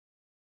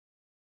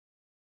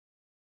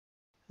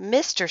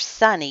Mr.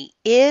 Sunny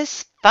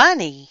is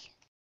funny.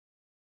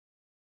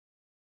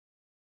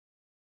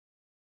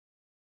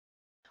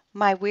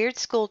 My Weird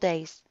School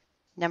Days,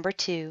 Number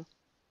 2.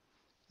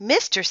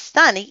 Mr.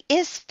 Sunny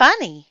is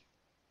funny,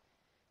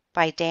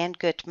 by Dan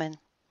Gutman.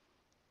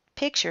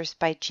 Pictures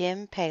by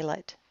Jim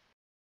Paillot.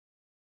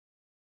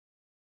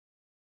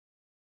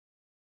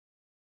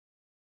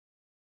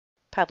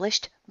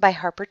 Published by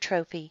Harper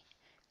Trophy.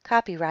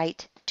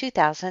 Copyright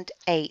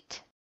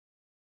 2008.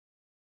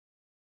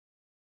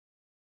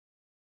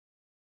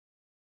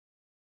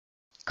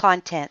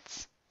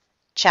 Contents.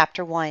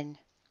 Chapter 1.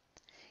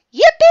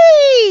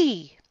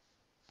 Yippee!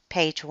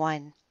 Page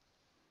 1.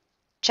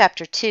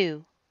 Chapter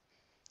 2.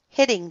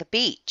 Hitting the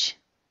Beach.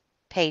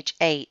 Page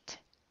 8.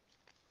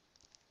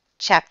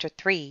 Chapter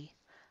 3.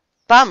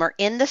 Bummer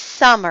in the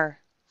Summer.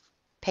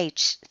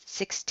 Page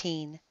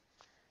 16.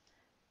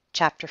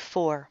 Chapter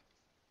 4.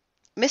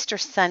 Mr.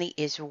 Sunny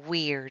is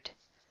Weird.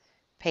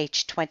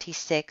 Page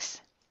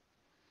 26.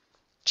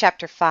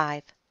 Chapter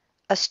 5.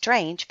 A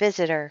Strange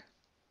Visitor.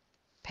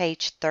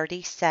 Page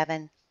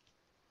 37.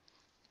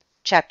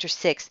 Chapter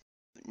 6.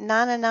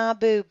 Na na na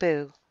boo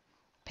boo.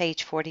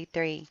 Page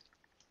 43.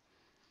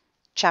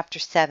 Chapter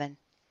 7.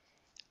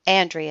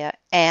 Andrea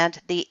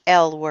and the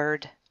L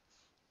Word.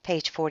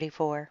 Page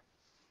 44.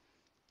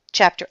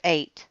 Chapter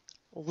 8.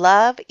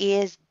 Love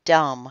is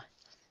Dumb.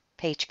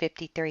 Page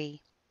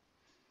 53.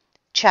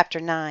 Chapter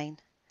 9.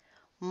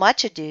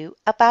 Much Ado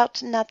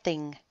About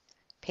Nothing.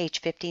 Page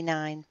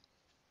 59.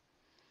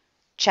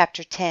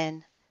 Chapter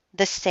 10.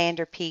 The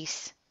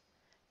Centerpiece.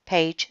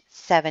 Page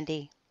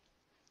 70.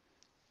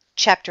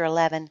 Chapter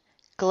 11.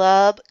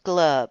 Glub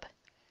Glub.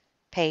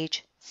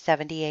 Page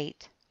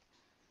 78.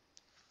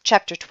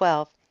 Chapter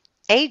 12.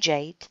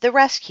 AJ to the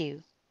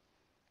Rescue.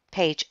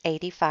 Page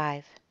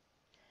 85.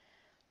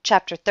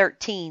 Chapter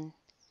 13.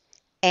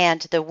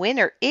 And the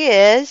Winner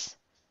is...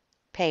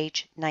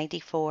 Page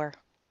 94.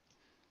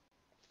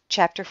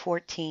 Chapter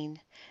 14.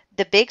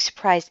 The Big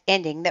Surprise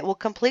Ending that will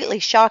completely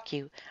shock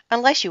you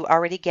unless you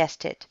already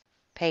guessed it.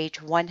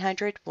 Page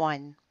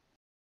 101.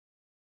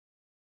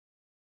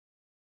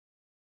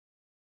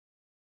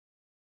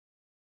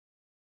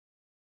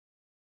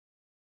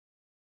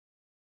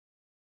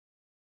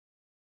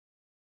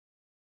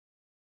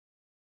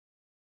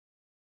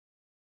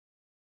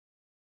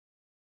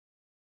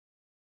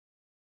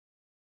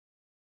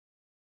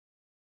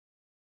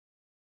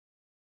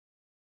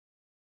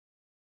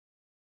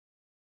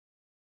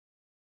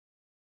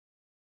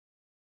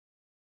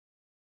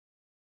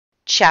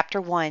 Chapter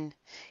 1.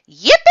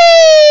 Yippee!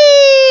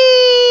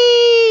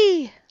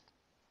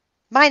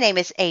 My name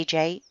is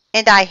AJ,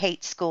 and I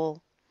hate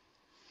school.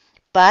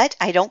 But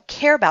I don't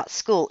care about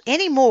school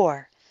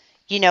anymore.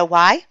 You know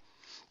why?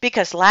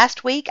 Because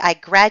last week I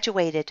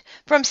graduated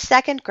from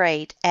 2nd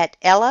grade at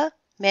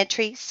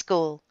elementary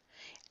school,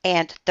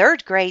 and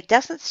 3rd grade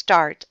doesn't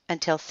start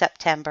until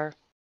September.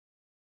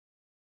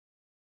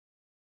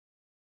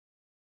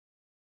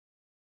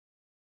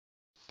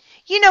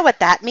 You know what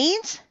that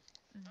means?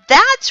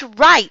 That's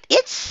right,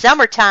 it's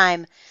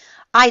summertime.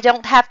 I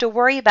don't have to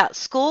worry about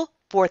school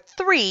for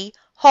 3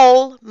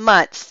 whole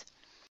months.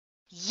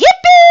 Yippee!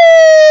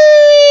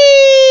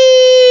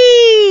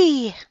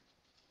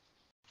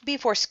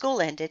 Before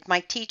school ended, my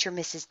teacher,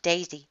 Mrs.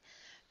 Daisy,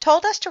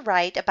 told us to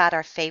write about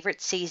our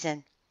favorite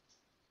season.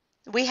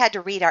 We had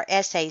to read our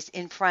essays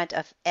in front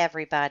of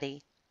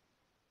everybody.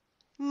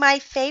 My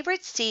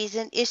favorite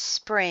season is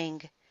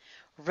spring,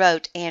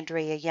 wrote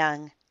Andrea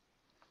Young,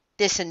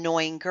 this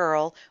annoying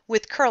girl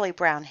with curly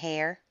brown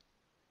hair.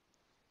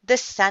 The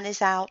sun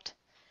is out,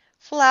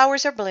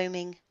 flowers are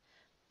blooming,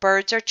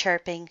 birds are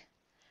chirping,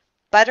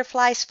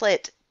 butterflies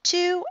flit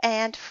to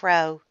and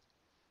fro.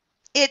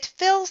 It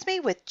fills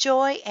me with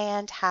joy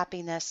and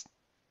happiness.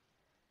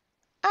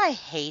 I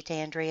hate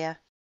Andrea.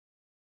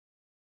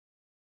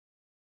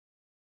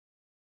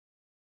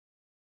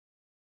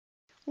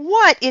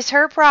 What is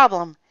her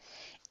problem?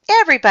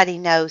 Everybody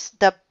knows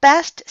the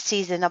best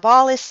season of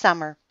all is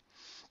summer.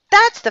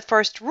 That's the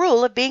first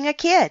rule of being a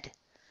kid.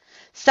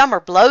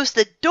 Summer blows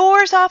the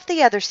doors off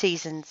the other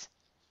seasons.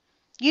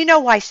 You know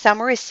why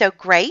summer is so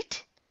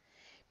great?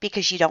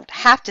 Because you don't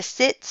have to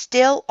sit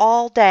still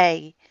all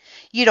day.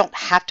 You don't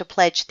have to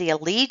pledge the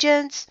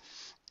allegiance,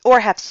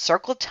 or have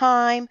circle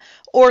time,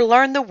 or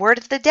learn the word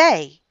of the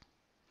day.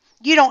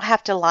 You don't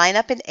have to line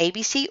up in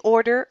ABC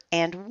order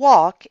and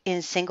walk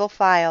in single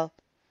file.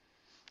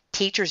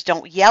 Teachers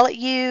don't yell at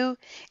you,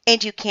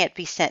 and you can't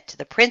be sent to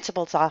the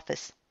principal's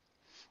office.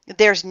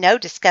 There's no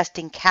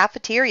disgusting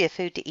cafeteria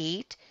food to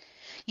eat.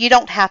 You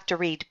don't have to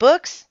read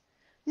books.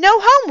 No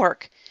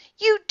homework.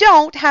 You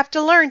don't have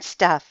to learn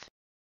stuff.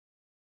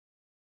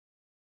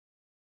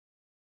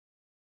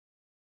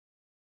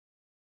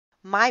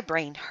 My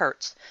brain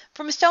hurts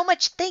from so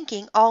much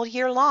thinking all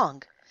year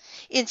long.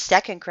 In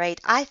 2nd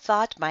grade, I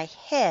thought my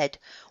head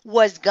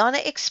was gonna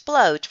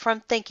explode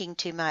from thinking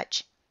too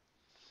much.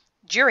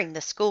 During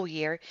the school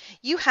year,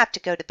 you have to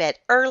go to bed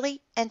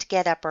early and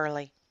get up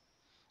early.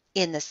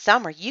 In the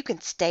summer, you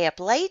can stay up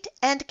late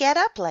and get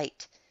up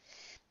late.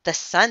 The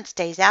sun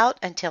stays out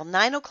until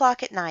 9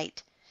 o'clock at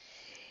night.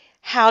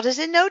 How does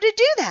it know to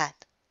do that?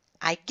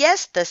 I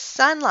guess the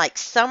sun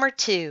likes summer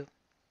too.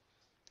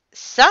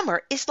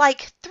 Summer is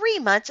like 3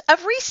 months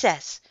of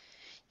recess.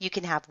 You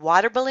can have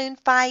water balloon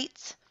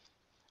fights,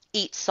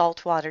 eat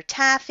saltwater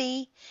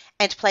taffy,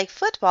 and play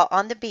football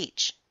on the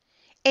beach.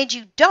 And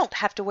you don't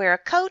have to wear a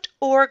coat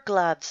or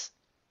gloves.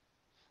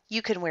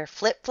 You can wear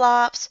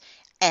flip-flops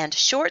and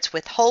shorts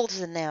with holes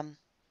in them.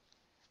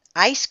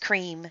 Ice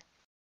cream.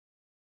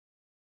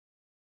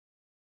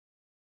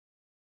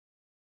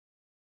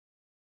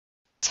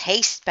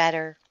 Tastes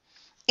better.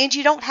 And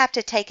you don't have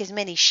to take as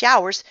many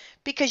showers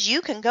because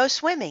you can go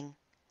swimming.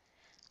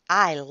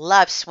 I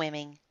love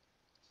swimming.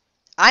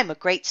 I'm a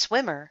great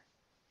swimmer.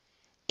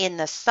 In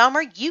the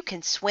summer, you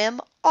can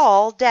swim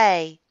all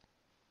day.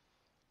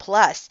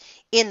 Plus,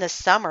 in the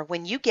summer,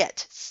 when you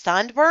get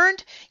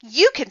sunburned,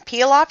 you can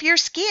peel off your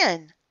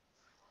skin.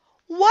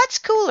 What's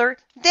cooler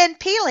than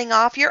peeling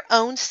off your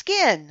own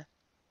skin?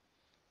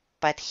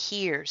 But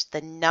here's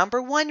the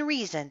 #1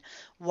 reason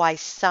why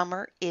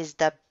summer is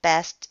the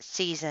best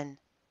season.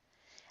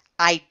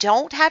 I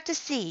don't have to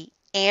see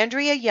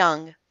Andrea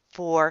Young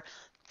for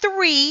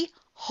 3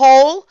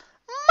 whole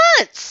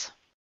months.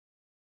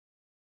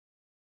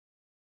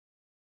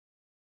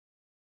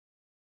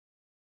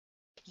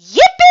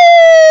 Yippee!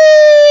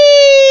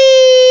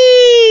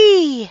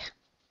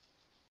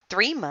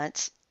 3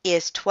 months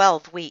is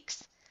 12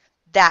 weeks.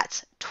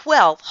 That's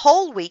 12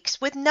 whole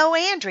weeks with no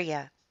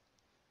Andrea.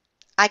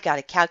 I got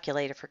a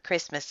calculator for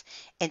Christmas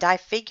and I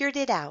figured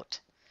it out.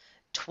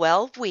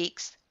 12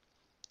 weeks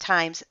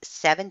times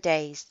 7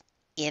 days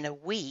in a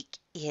week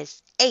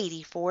is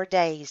 84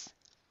 days.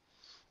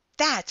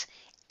 That's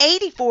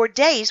 84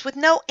 days with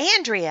no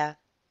Andrea.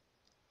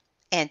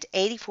 And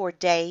 84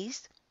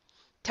 days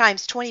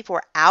times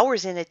 24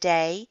 hours in a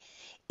day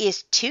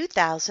is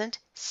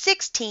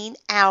 2,016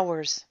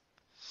 hours.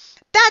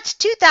 That's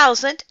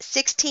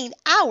 2,016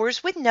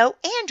 hours with no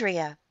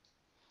Andrea.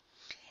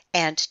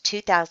 And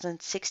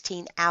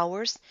 2,016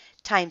 hours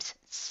times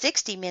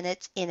 60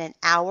 minutes in an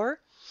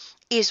hour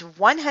is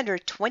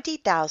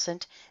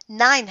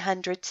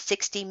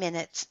 120,960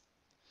 minutes.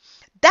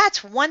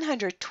 That's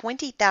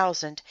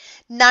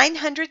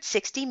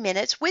 120,960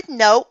 minutes with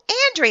no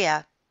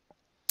Andrea.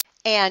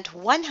 And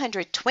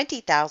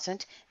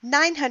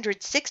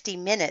 120,960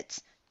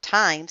 minutes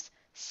times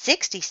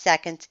 60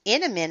 seconds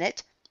in a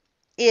minute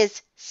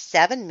is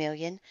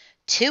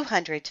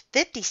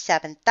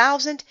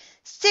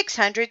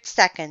 7,257,600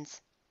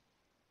 seconds.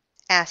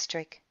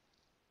 Asterisk.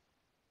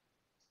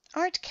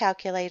 Aren't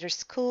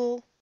calculators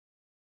cool?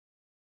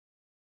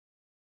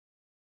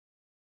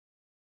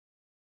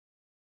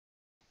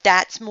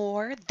 That's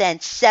more than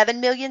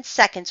 7 million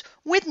seconds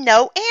with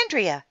no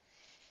Andrea.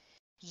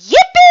 Yippee!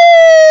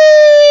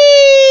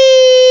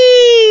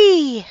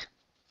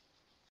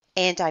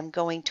 And I'm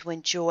going to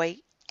enjoy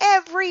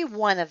every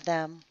one of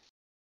them.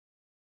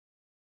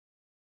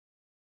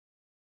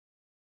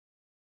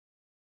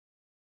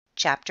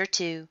 Chapter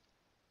 2.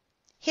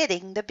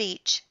 Hitting the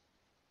Beach.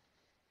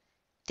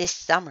 This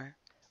summer,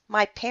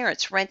 my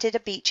parents rented a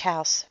beach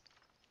house.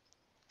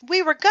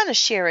 We were going to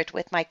share it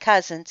with my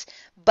cousins,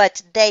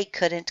 but they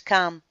couldn't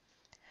come.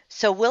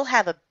 So we'll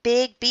have a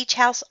big beach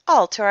house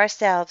all to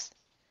ourselves.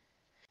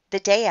 The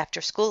day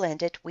after school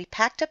ended, we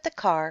packed up the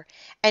car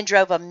and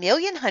drove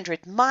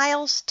 1,100,000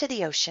 miles to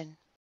the ocean.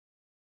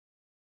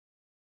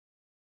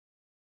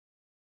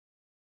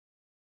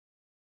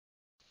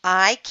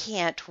 I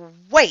can't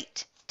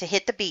wait to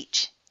hit the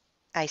beach,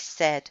 I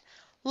said,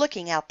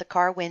 looking out the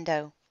car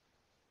window.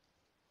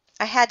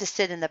 I had to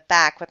sit in the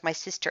back with my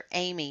sister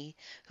Amy,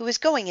 who was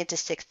going into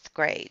 6th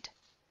grade.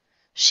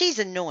 She's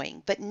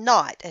annoying, but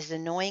not as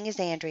annoying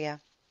as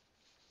Andrea.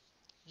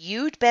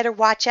 You'd better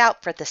watch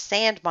out for the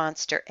sand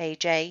monster,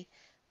 AJ,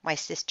 my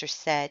sister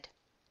said.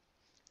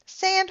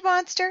 Sand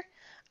monster?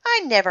 I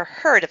never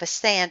heard of a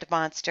sand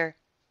monster.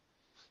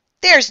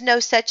 There's no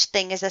such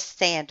thing as a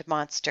sand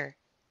monster,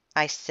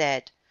 I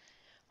said.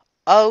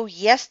 Oh,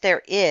 yes,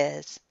 there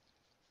is,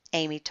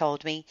 Amy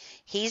told me.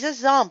 He's a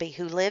zombie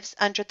who lives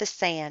under the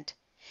sand.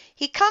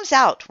 He comes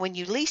out when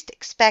you least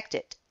expect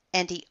it,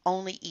 and he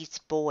only eats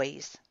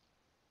boys.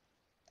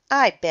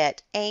 I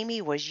bet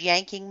Amy was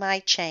yanking my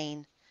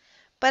chain,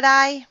 but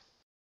I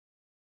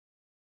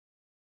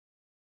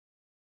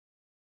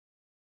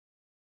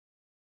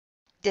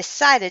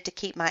decided to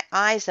keep my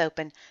eyes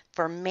open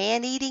for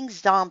man-eating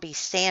zombie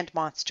sand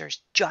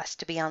monsters just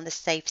to be on the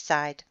safe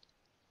side.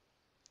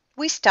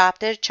 We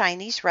stopped at a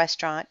Chinese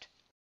restaurant.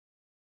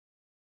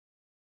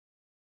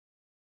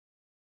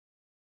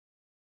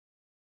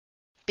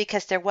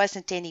 Because there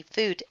wasn't any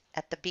food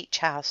at the beach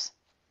house.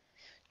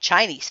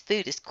 Chinese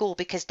food is cool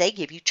because they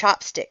give you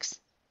chopsticks.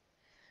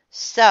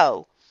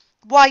 So,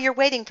 while you're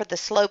waiting for the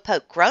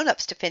slowpoke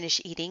grown-ups to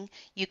finish eating,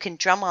 you can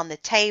drum on the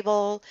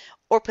table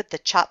or put the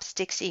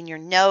chopsticks in your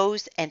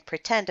nose and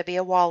pretend to be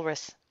a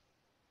walrus.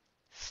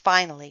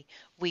 Finally,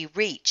 we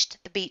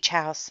reached the beach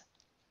house.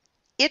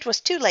 It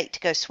was too late to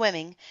go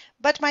swimming,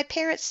 but my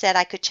parents said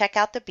I could check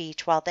out the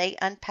beach while they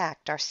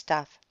unpacked our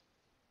stuff.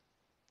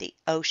 The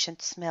ocean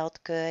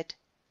smelled good.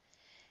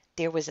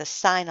 There was a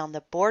sign on the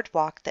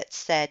boardwalk that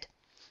said,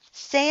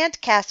 Sand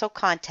Castle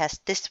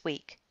Contest this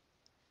week.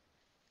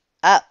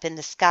 Up in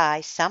the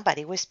sky,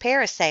 somebody was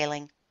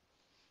parasailing.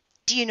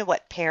 Do you know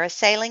what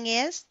parasailing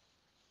is?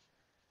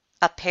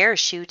 A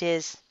parachute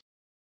is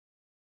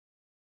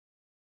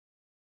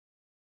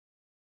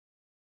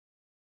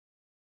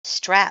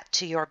strapped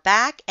to your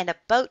back and a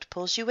boat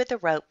pulls you with a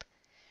rope.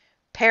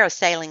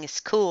 Parasailing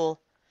is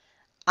cool.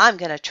 I'm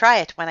going to try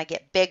it when I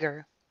get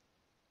bigger.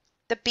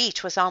 The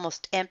beach was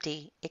almost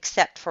empty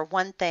except for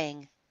one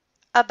thing,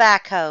 a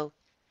backhoe.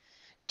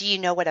 Do you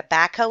know what a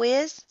backhoe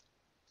is?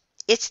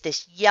 It's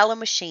this yellow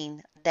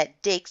machine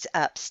that digs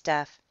up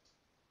stuff.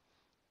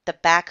 The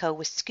backhoe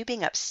was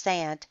scooping up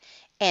sand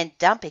and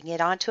dumping it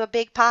onto a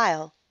big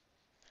pile.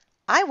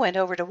 I went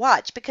over to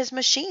watch because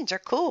machines are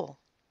cool.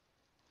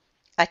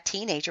 A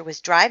teenager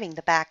was driving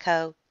the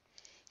backhoe.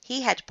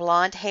 He had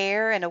blonde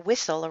hair and a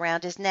whistle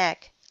around his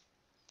neck.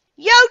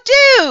 "Yo,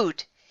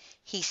 dude!"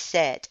 he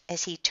said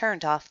as he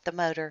turned off the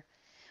motor.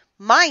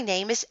 "My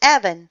name is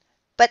Evan,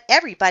 but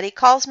everybody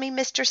calls me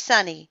Mr.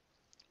 Sunny.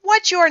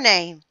 What's your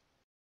name?"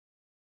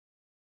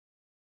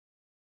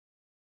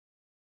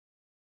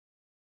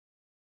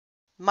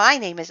 "My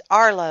name is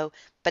Arlo,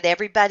 but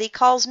everybody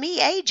calls me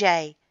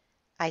AJ,"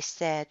 I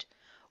said.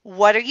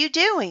 "What are you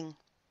doing?"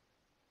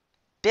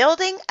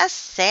 "Building a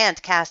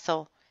sand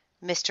castle,"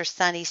 Mr.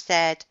 Sunny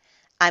said.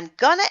 "I'm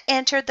gonna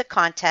enter the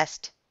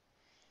contest."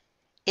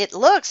 "It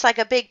looks like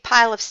a big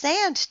pile of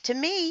sand to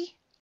me."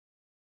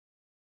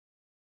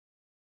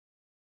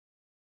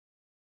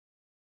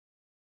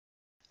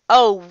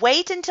 "Oh,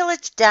 wait until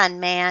it's done,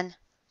 man,"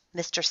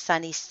 Mr.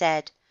 Sunny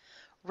said.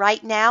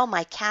 "Right now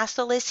my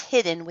castle is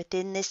hidden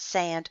within this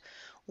sand,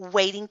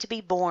 waiting to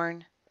be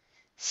born.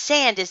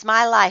 Sand is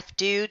my life,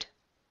 dude."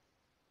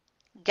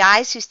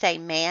 Guys who say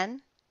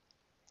man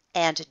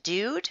and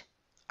dude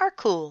are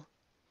cool.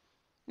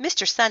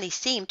 Mr. Sunny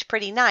seemed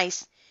pretty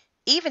nice,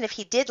 even if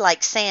he did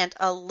like sand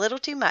a little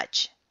too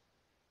much.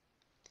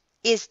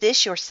 "Is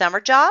this your summer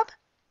job?"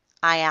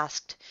 I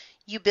asked.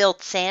 "You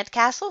build sand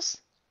castles?"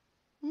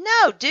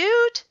 "No,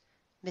 dude,"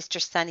 Mr.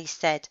 Sunny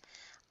said.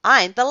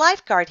 "I'm the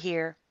lifeguard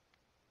here.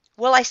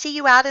 Will I see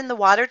you out in the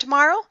water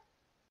tomorrow?"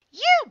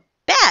 "You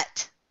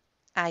bet,"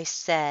 I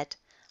said.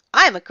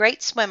 "I'm a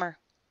great swimmer."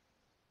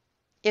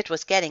 It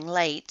was getting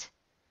late.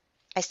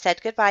 I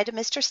said goodbye to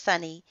Mr.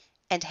 Sunny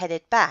and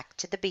headed back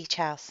to the beach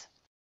house.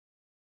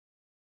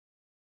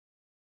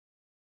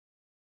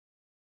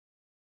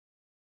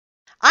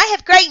 "I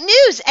have great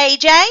news,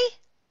 AJ!"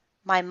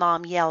 my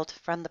mom yelled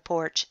from the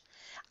porch.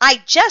 "I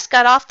just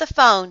got off the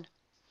phone.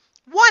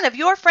 One of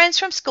your friends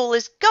from school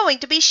is going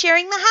to be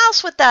sharing the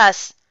house with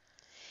us."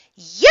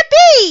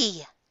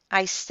 "Yippee!"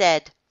 I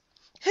said.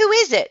 "Who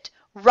is it?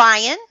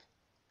 Ryan?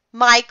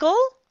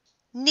 Michael?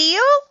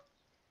 Neil?"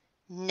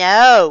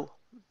 "No,"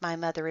 my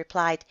mother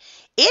replied.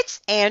 "It's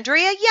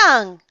Andrea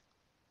Young."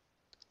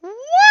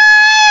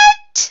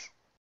 "What?"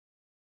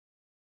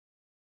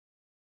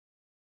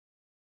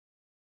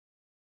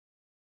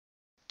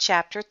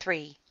 Chapter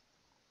 3.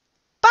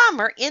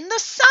 Bummer in the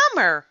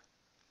summer.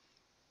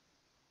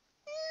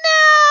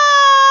 No!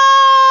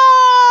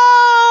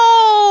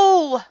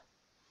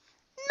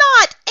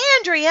 Not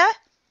Andrea.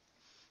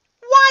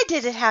 Why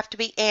did it have to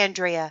be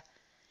Andrea?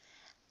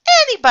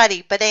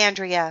 Anybody but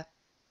Andrea.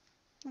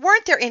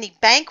 Weren't there any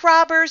bank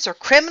robbers or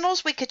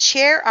criminals we could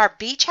share our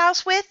beach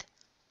house with?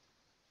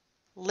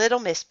 Little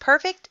Miss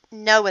Perfect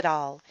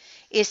Know-it-all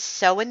is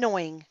so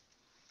annoying.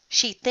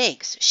 She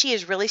thinks she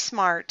is really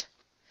smart.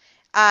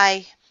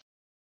 I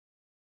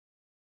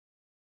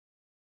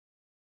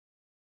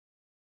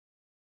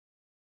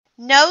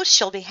know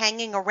she'll be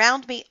hanging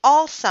around me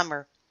all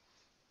summer,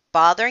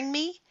 bothering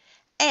me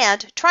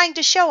and trying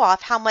to show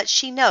off how much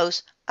she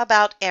knows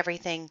about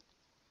everything.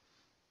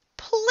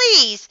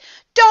 "Please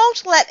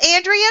don't let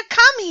Andrea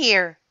come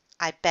here,"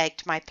 I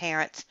begged my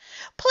parents.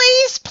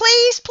 "Please,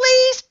 please,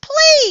 please,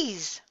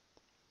 please."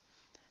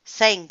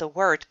 Saying the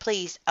word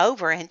please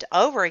over and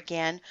over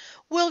again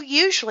will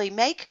usually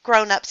make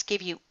grown-ups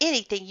give you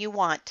anything you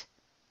want.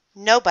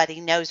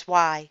 Nobody knows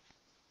why.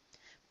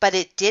 But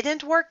it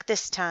didn't work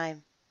this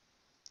time.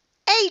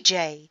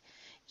 "AJ,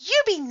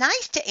 you be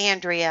nice to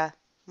Andrea,"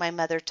 my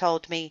mother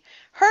told me.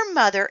 "Her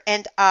mother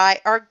and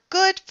I are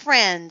good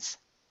friends."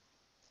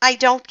 "I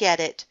don't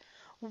get it.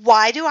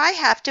 Why do I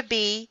have to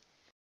be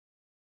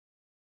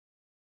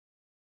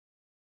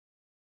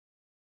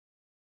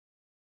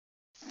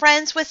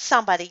friends with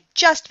somebody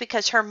just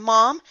because her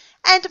mom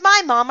and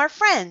my mom are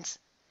friends?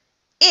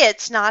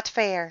 It's not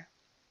fair."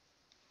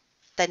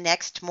 The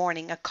next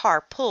morning a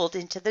car pulled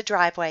into the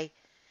driveway.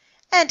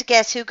 And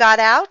guess who got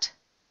out?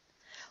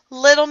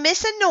 Little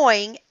Miss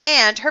Annoying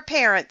and her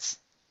parents.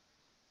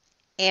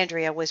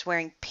 Andrea was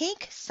wearing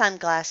pink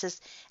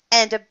sunglasses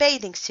and a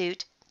bathing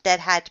suit that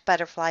had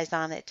butterflies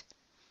on it.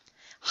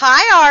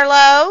 "Hi,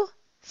 Arlo,"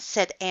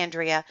 said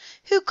Andrea,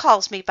 who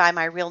calls me by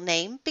my real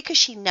name because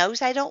she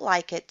knows I don't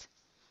like it.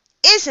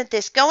 "Isn't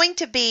this going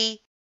to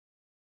be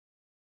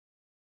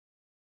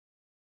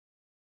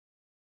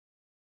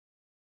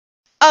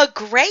A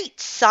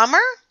great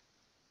summer?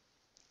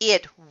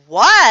 It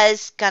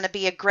was going to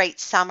be a great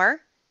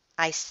summer,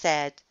 I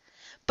said.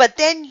 But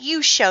then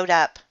you showed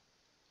up.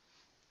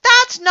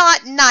 That's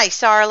not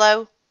nice,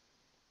 Arlo.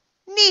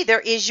 Neither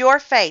is your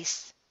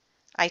face,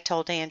 I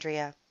told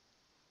Andrea.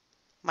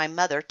 My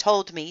mother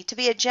told me to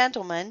be a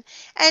gentleman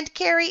and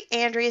carry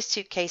Andrea's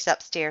suitcase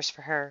upstairs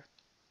for her.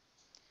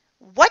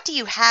 What do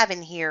you have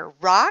in here,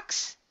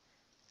 rocks?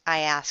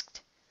 I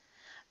asked.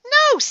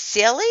 No,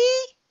 silly,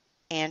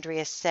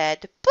 Andrea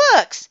said.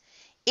 Books.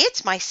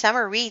 It's my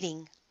summer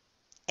reading.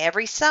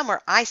 Every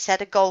summer I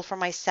set a goal for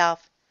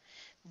myself.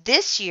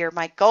 This year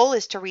my goal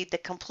is to read the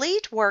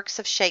complete works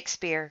of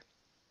Shakespeare.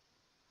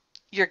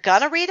 You're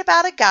gonna read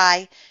about a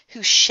guy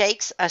who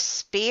shakes a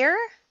spear?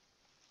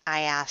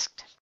 I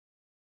asked.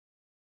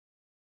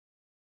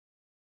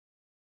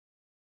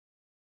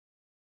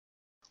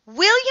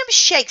 William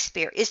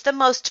Shakespeare is the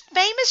most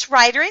famous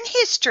writer in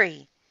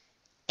history,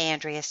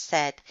 Andrea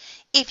said.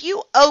 If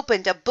you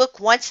opened a book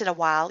once in a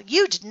while,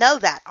 you'd know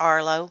that,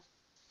 Arlo.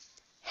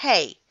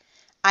 Hey,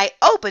 I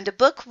opened a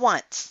book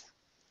once,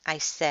 I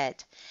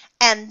said,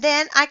 and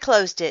then I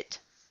closed it.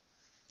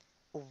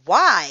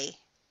 Why?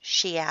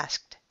 She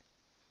asked.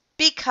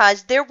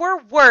 Because there were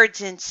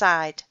words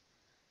inside.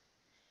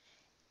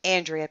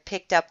 Andrea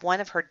picked up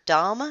one of her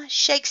dumb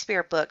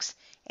Shakespeare books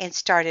and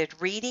started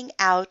reading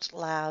out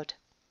loud.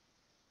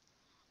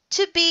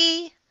 To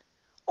be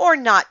or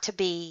not to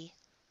be,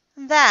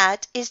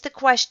 that is the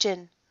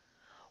question,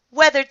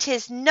 whether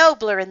 'tis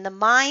nobler in the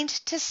mind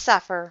to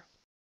suffer.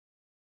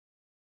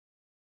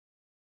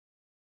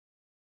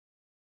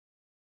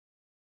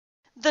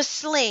 The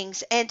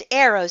slings and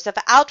arrows of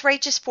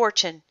outrageous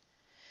fortune,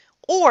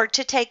 or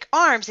to take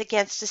arms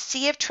against a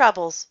sea of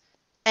troubles,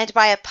 and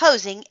by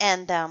opposing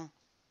end them.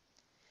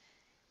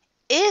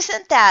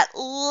 Isn't that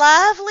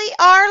lovely,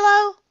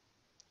 Arlo?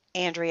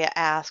 Andrea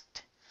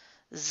asked.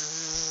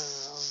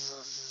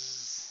 Zzz,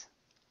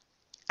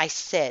 I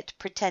said,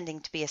 pretending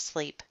to be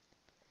asleep.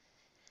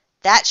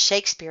 That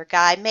Shakespeare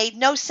guy made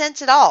no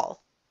sense at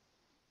all.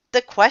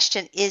 The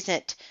question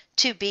isn't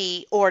to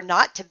be or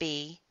not to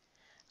be.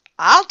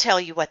 I'll tell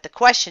you what the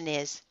question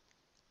is.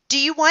 Do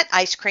you want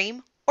ice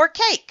cream or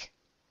cake?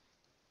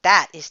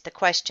 That is the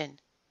question.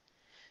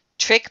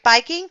 Trick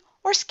biking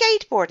or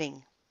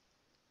skateboarding?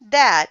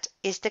 That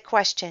is the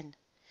question.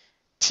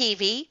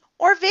 TV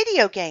or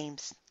video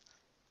games?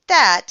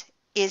 That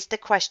is the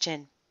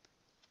question.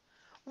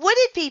 Would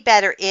it be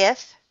better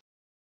if...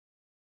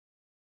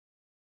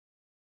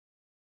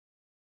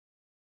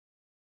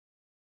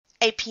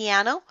 A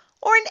piano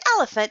or an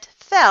elephant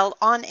fell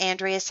on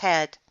Andrea's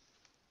head?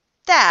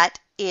 That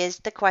is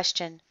the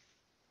question.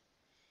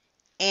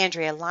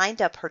 Andrea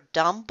lined up her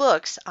dumb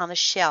books on a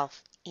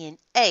shelf in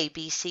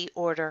ABC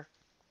order.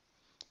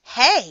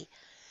 Hey,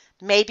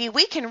 maybe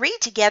we can read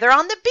together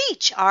on the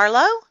beach,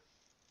 Arlo,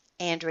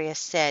 Andrea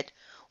said.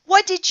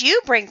 What did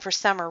you bring for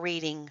summer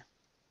reading?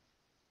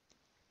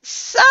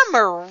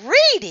 Summer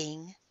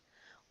reading?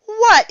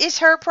 What is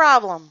her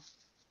problem?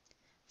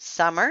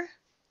 Summer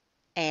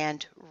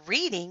and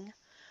reading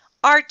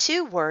are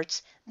two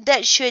words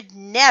that should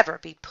never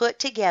be put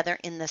together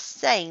in the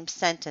same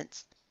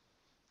sentence.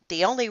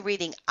 The only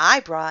reading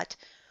I brought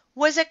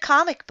was a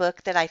comic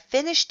book that I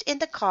finished in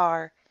the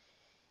car.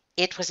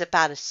 It was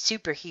about a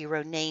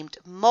superhero named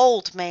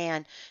Mold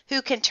Man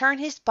who can turn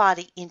his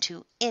body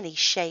into any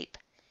shape.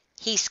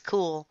 He's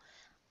cool.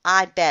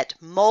 I bet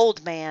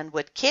Mold Man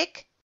would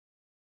kick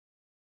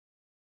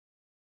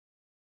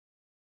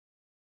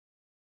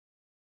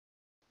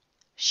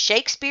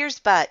Shakespeare's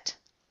butt.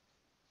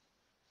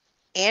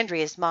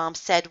 Andrea's mom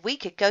said we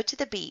could go to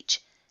the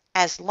beach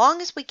as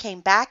long as we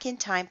came back in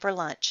time for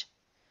lunch.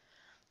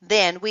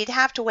 Then we'd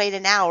have to wait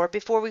an hour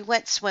before we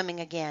went swimming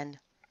again.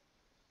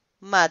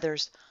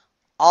 Mothers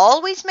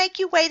always make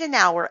you wait an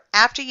hour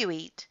after you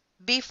eat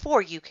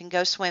before you can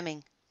go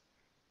swimming.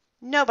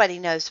 Nobody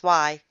knows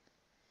why.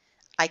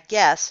 I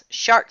guess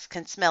sharks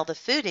can smell the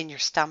food in your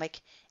stomach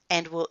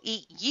and will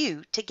eat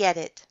you to get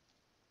it.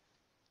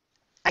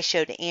 I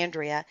showed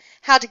Andrea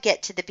how to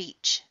get to the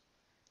beach.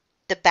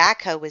 The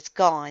backhoe was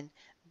gone,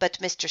 but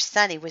Mr.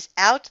 Sunny was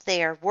out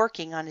there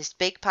working on his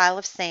big pile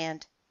of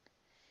sand.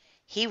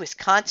 He was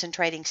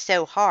concentrating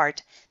so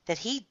hard that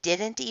he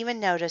didn't even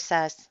notice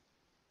us.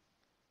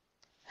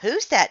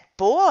 Who's that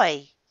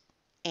boy?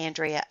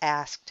 Andrea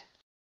asked.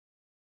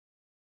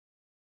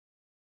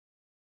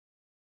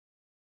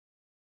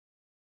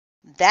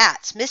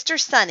 That's Mr.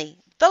 Sunny,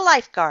 the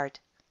lifeguard,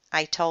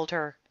 I told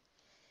her.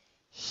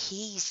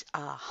 He's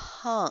a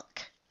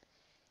hunk,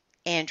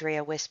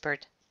 Andrea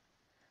whispered.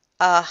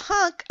 A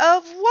hunk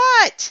of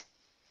what?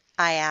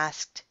 I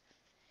asked.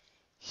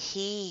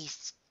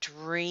 He's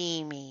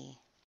dreamy.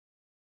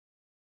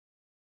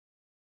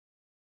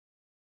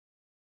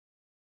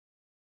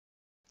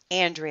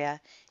 Andrea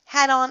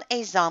had on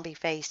a zombie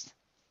face.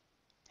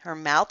 Her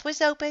mouth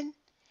was open,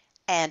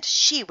 and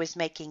she was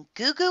making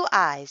goo-goo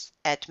eyes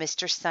at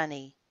Mr.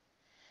 Sunny.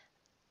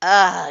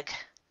 Ugh!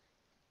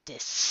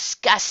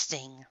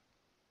 Disgusting!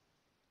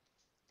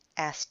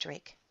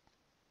 Asterisk.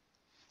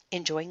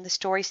 Enjoying the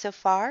story so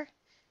far?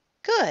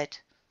 Good.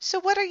 So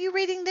what are you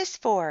reading this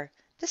for?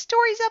 The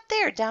story's up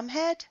there,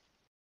 dumbhead.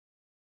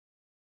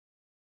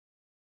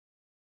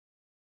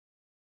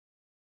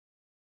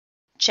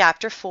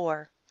 Chapter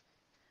 4.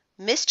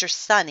 Mr.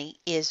 Sunny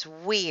is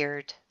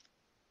Weird.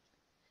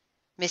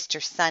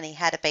 Mr. Sunny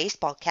had a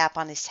baseball cap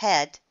on his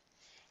head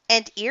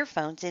and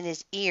earphones in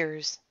his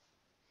ears.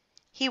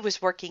 He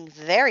was working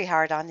very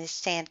hard on his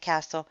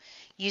sandcastle,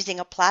 using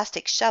a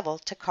plastic shovel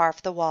to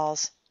carve the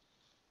walls.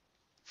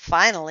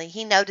 Finally,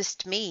 he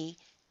noticed me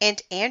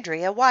and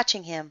Andrea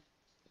watching him.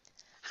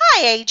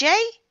 "Hi, AJ,"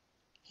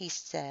 he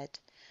said.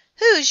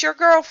 "Who's your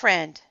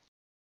girlfriend?"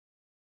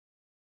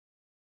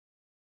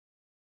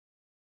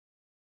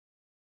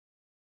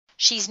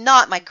 "She's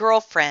not my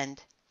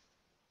girlfriend,"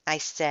 I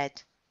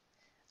said.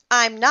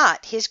 "I'm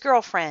not his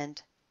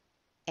girlfriend,"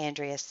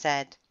 Andrea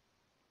said.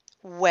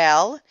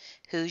 "Well,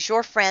 who's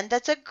your friend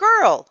that's a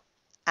girl?"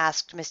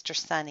 asked Mr.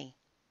 Sunny.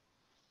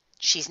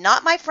 "She's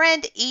not my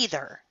friend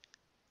either,"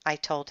 I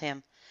told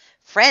him.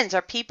 "Friends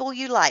are people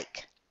you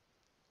like.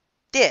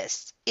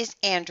 This is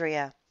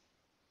Andrea."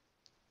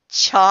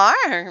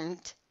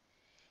 "Charmed,"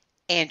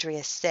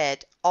 Andrea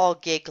said, all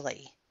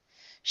giggly.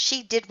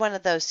 She did one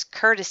of those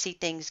courtesy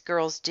things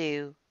girls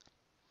do.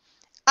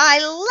 "I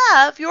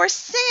love your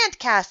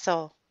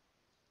sandcastle."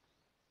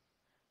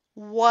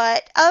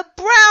 "What a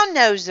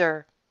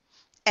brown-noser!"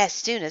 As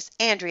soon as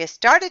Andrea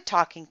started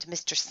talking to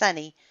Mr.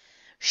 Sunny,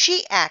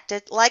 she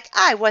acted like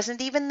I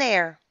wasn't even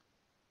there.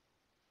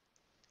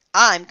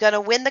 "I'm going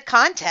to win the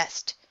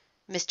contest,"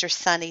 Mr.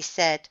 Sunny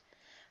said.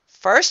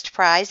 "First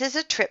prize is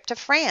a trip to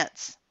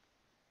France.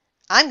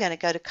 I'm going to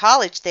go to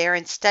college there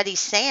and study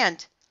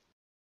sand."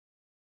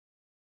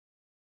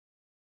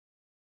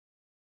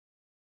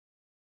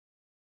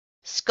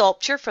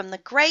 Sculpture from the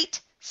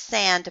great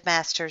sand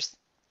masters.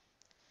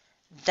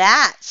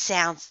 "That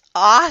sounds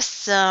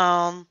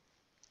awesome,"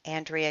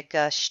 Andrea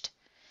gushed.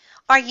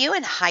 "Are you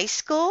in high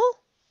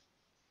school?"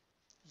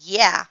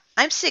 "Yeah,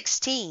 I'm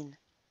 16.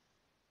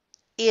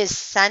 "Is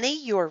Sunny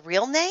your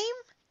real name?"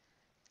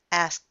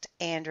 asked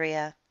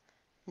Andrea.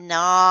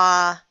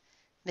 "Nah,"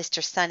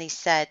 Mr. Sunny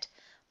said.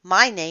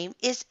 "My name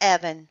is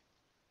Evan.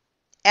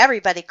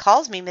 Everybody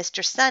calls me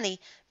Mr.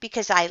 Sunny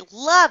because I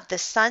love the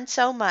sun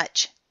so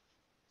much."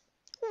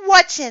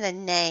 "What's in a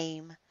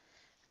name?"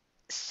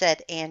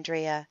 said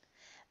Andrea.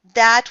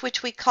 "That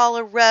which we call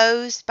a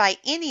rose by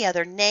any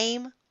other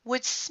name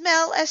would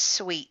smell as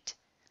sweet."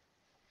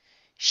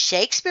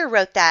 "Shakespeare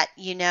wrote that,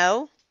 you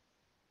know."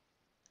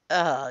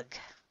 "Ugh."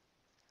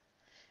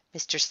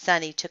 Mr.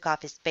 Sunny took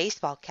off his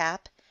baseball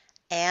cap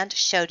and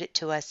showed it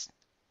to us.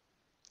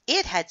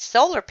 It had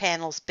solar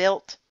panels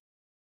built.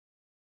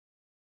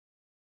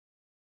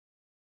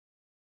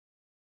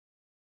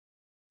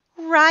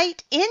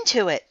 Right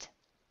into it.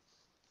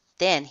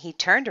 Then he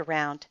turned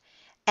around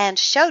and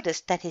showed us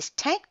that his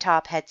tank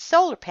top had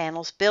solar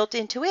panels built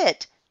into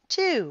it,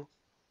 too.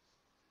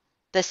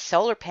 "The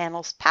solar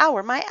panels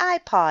power my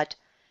iPod,"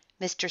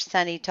 Mr.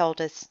 Sunny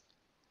told us.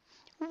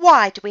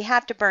 "Why do we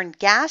have to burn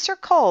gas or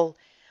coal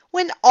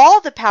when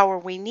all the power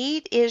we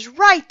need is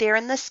right there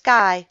in the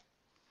sky?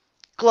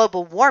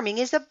 Global warming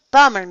is a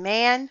bummer,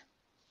 man."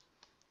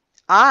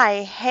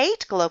 "I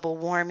hate global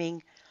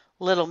warming,"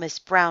 little Miss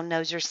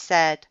Brown-Noser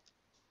said.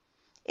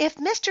 If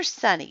Mr.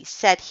 Sunny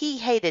said he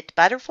hated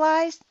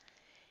butterflies,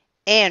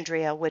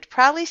 Andrea would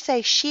probably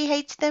say she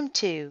hates them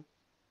too.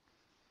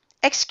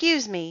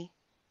 "Excuse me,"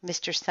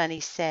 Mr. Sunny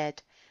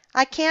said.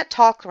 "I can't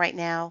talk right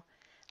now.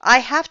 I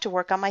have to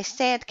work on my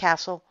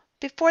sandcastle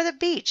before the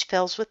beach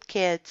fills with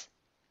kids."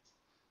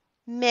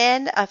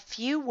 Men of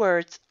few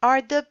words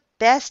are the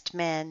best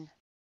men.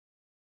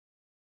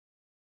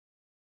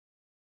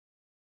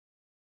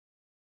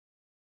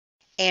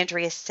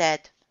 Andrea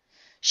said,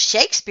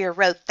 "Shakespeare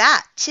wrote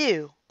that,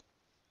 too."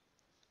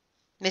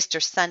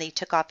 Mr. Sunny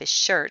took off his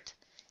shirt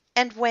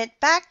and went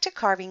back to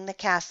carving the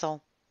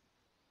castle.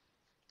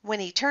 When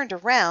he turned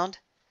around,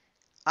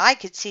 I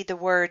could see the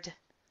word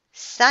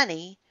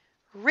 "Sunny"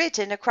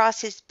 written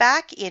across his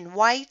back in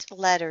white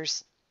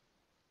letters.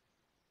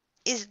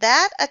 "Is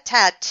that a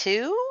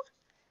tattoo?"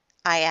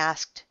 I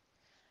asked.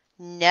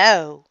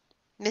 "No,"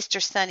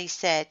 Mr. Sunny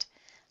said.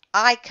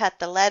 "I cut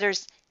the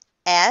letters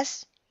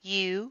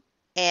SUNNY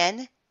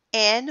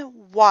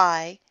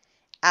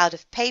out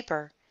of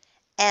paper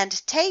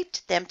and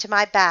taped them to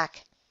my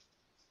back.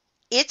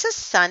 It's a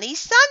sunny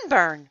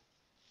sunburn."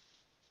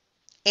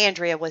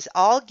 Andrea was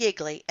all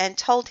giggly and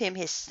told him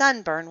his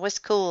sunburn was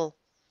cool.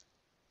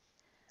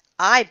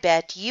 "I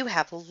bet you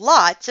have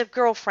lots of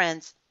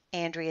girlfriends,"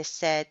 Andrea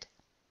said.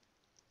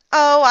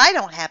 "Oh, I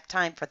don't have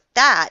time for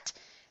that,"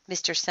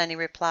 Mr. Sunny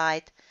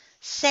replied.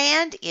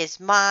 "Sand is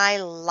my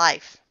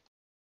life."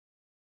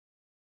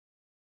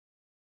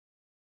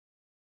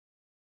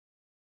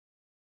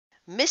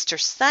 Mr.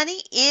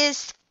 Sunny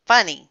is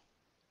funny.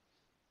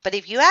 But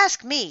if you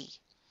ask me,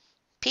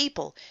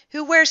 people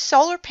who wear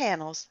solar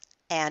panels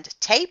and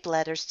tape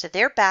letters to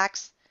their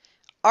backs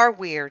are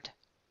weird.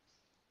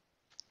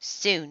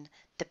 Soon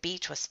the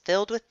beach was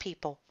filled with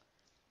people,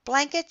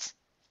 blankets,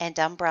 and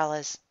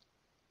umbrellas.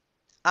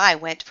 I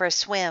went for a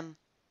swim.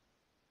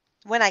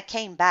 When I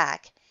came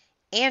back,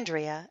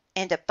 Andrea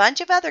and a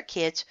bunch of other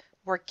kids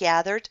were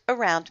gathered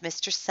around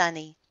Mr.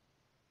 Sunny.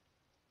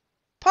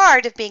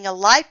 Part of being a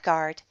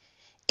lifeguard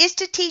is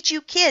to teach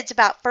you kids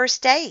about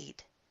first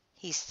aid,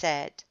 he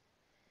said.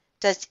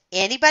 Does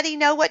anybody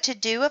know what to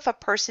do if a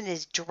person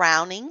is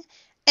drowning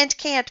and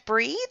can't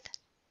breathe?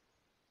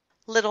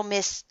 Little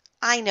Miss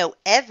I Know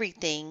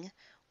Everything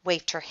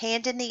waved her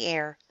hand in the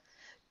air,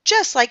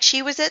 just like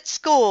she was at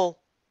school.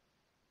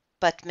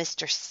 But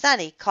Mr.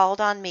 Sunny called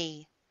on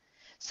me.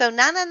 So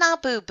na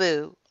boo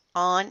boo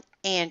on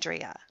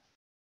Andrea.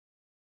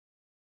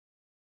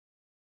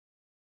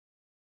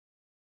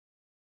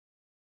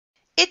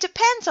 It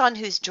depends on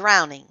who's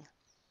drowning,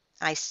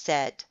 I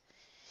said.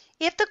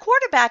 If the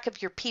quarterback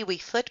of your Pee-wee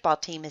football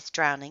team is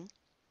drowning,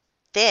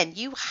 then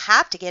you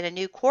have to get a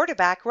new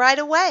quarterback right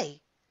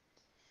away.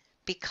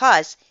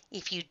 Because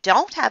if you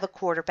don't have a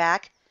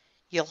quarterback,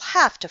 you'll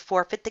have to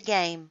forfeit the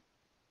game.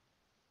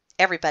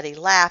 Everybody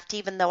laughed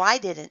even though I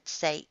didn't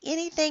say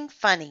anything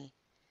funny.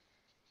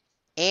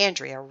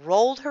 Andrea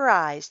rolled her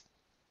eyes.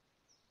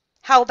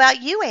 How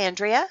about you,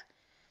 Andrea?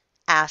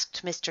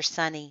 Asked Mr.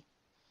 Sunny.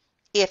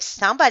 If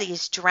somebody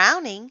is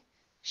drowning,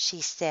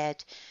 she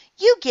said,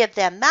 you give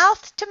them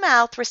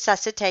mouth-to-mouth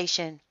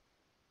resuscitation.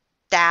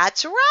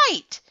 That's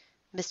right,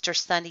 Mr.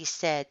 Sunny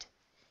said.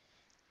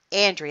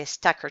 Andrea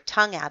stuck her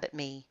tongue out at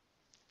me.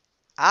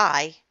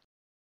 I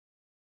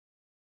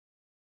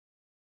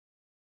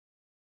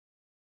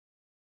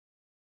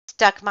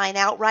stuck mine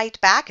out right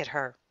back at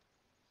her.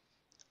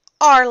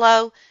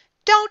 Arlo,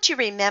 don't you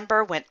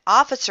remember when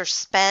Officer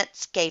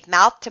Spence gave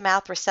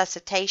mouth-to-mouth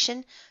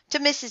resuscitation to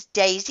Mrs.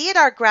 Daisy at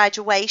our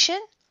graduation?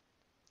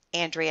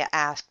 Andrea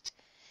asked.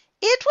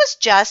 It was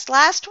just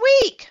last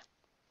week.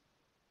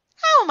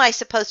 How am I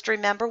supposed to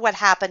remember what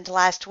happened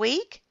last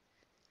week?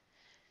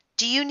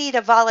 Do you need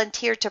a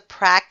volunteer to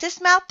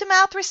practice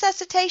mouth-to-mouth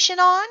resuscitation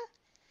on?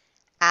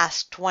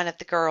 Asked one of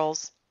the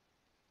girls.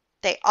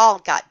 They all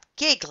got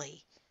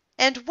giggly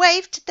and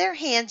waved their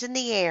hands in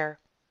the air.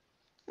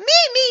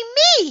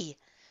 Me,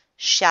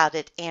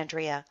 shouted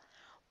Andrea.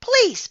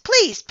 Please,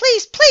 please,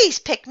 please, please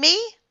pick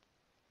me.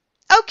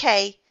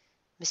 Okay,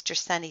 Mr.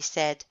 Sunny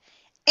said.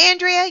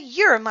 Andrea,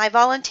 you're my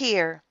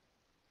volunteer.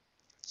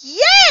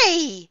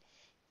 Yay!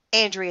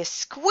 Andrea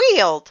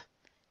squealed,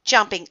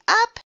 jumping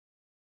up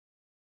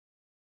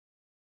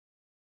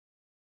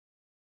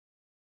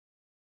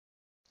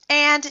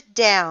and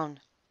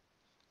down.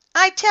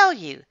 I tell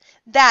you,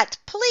 that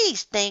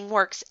please thing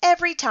works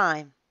every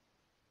time.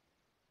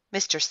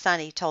 Mr.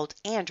 Sunny told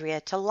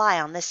Andrea to lie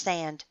on the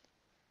sand.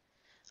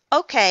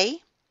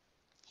 Okay,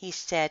 he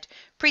said,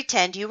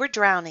 pretend you were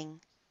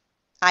drowning.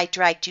 I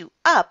dragged you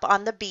up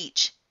on the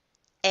beach,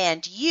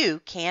 and you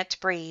can't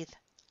breathe.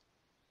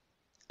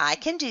 I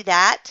can do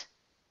that,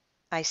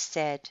 I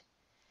said.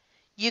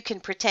 You can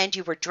pretend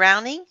you were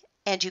drowning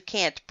and you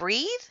can't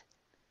breathe?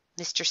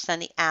 Mr.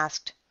 Sunny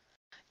asked.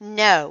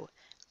 No,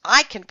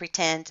 I can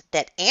pretend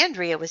that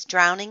Andrea was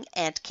drowning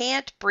and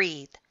can't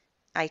breathe,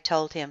 I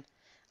told him.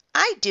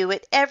 I do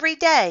it every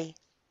day.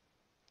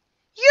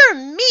 You're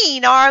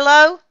mean,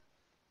 Arlo.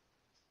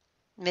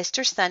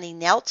 Mr. Sunny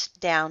knelt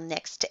down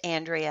next to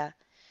Andrea.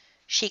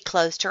 She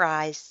closed her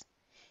eyes.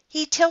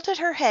 He tilted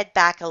her head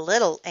back a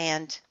little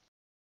and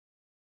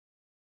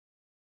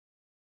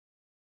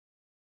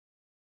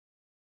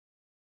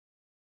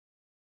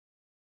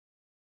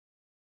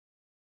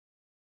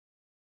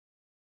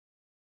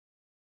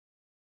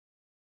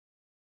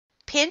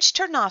pinched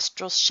her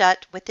nostrils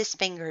shut with his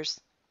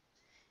fingers.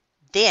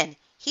 Then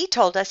he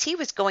told us he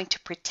was going to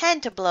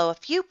pretend to blow a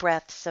few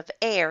breaths of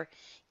air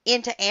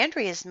into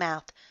Andrea's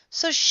mouth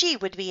so she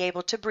would be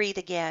able to breathe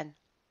again.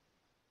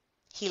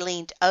 He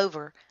leaned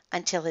over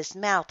until his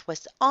mouth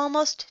was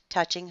almost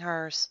touching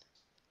hers.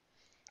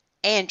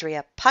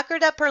 Andrea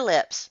puckered up her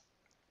lips.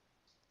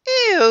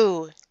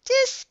 Ew!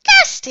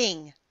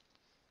 Disgusting!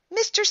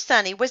 Mr.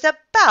 Sunny was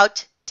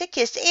about to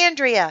kiss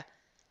Andrea.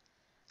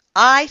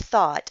 I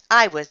thought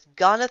I was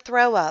gonna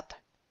throw up.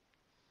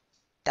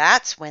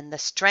 That's when the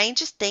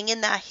strangest thing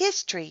in the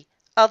history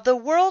of the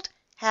world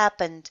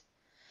happened.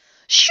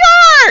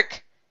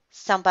 Shark!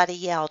 Somebody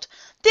yelled.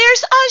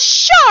 There's a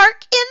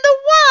shark in the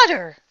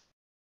water!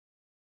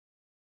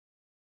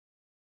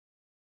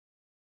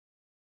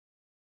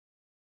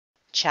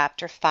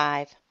 Chapter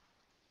 5.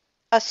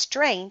 A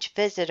Strange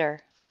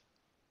Visitor.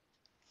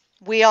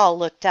 We all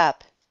looked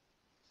up.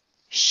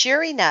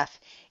 Sure enough,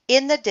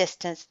 in the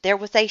distance there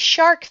was a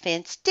shark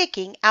fin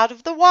sticking out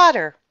of the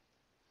water.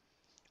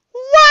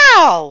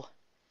 Wow!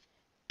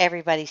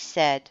 Everybody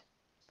said,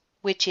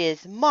 which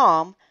is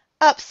Mom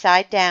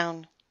upside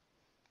down.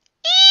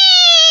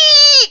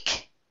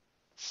 Eek!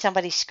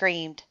 Somebody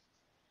screamed.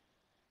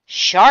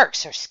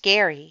 Sharks are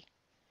scary.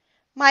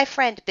 My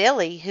friend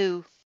Billy,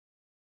 who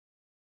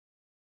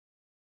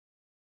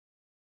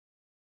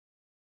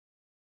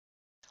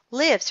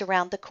lives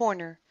around the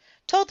corner,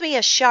 told me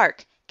a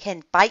shark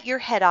can bite your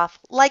head off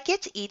like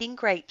it's eating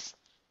grapes.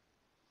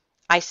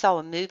 I saw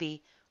a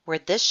movie where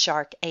this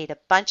shark ate a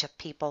bunch of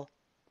people.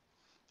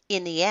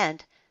 In the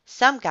end,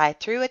 Some guy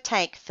threw a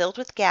tank filled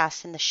with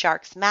gas in the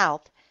shark's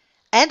mouth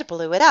and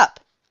blew it up.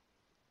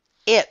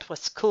 It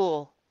was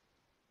cool.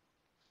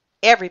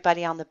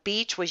 Everybody on the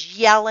beach was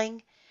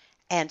yelling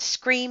and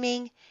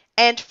screaming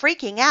and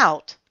freaking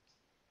out.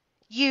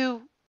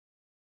 You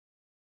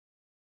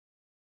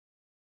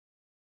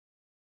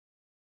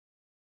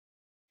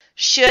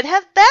should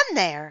have been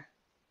there.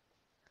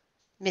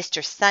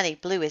 Mr. Sunny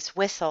blew his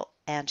whistle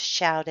and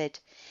shouted,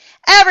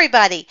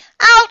 "Everybody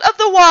out of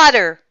the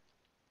water!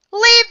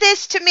 Leave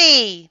this to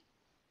me.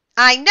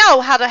 I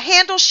know how to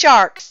handle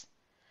sharks.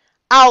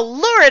 I'll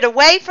lure it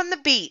away from the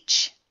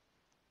beach."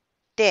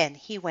 Then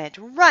he went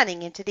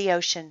running into the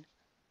ocean.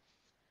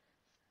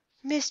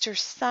 Mr.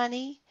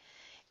 Sunny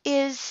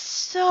is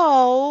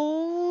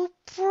so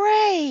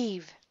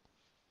brave,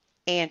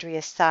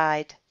 Andrea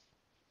sighed.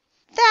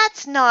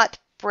 "That's not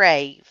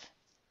brave,"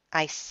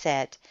 I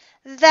said.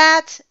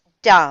 "That's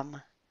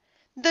dumb.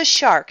 The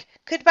shark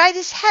could bite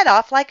his head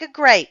off like a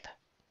grape."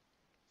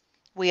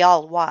 We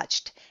all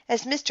watched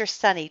as Mr.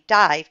 Sunny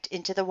dived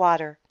into the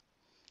water.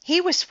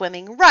 He was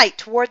swimming right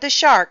toward the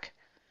shark.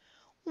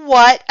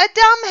 What a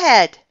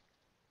dumbhead!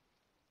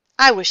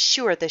 I was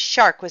sure the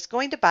shark was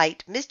going to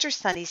bite Mr.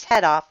 Sunny's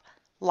head off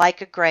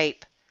like a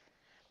grape.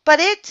 But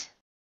it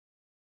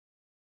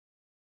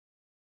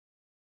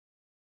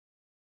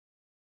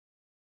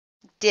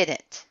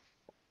didn't,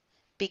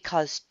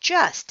 because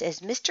just as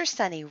Mr.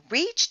 Sunny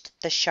reached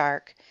the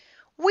shark,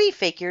 we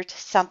figured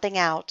something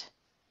out.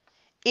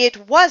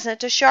 It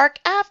wasn't a shark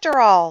after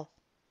all.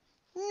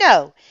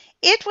 No,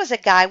 it was a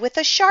guy with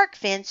a shark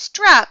fin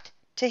strapped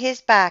to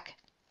his back.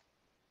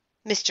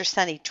 Mr.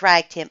 Sunny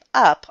dragged him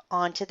up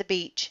onto the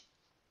beach.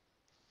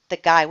 The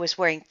guy was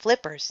wearing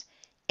flippers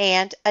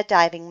and a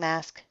diving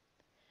mask.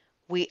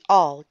 We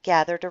all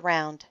gathered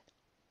around.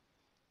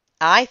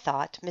 I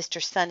thought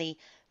Mr. Sunny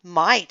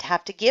might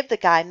have to give the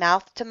guy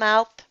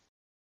mouth-to-mouth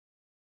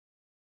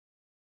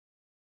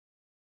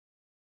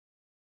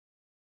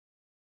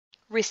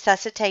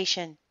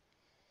resuscitation.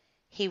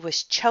 He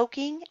was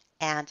choking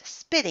and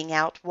spitting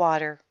out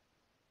water.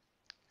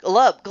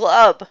 "Glub,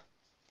 glub,"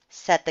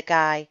 said the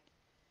guy.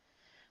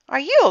 "Are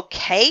you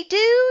okay,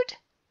 dude?"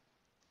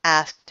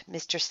 asked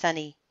Mr.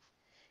 Sunny.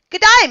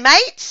 "G'day,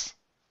 mates,"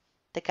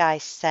 the guy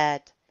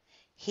said.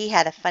 He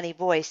had a funny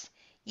voice.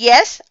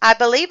 "Yes, I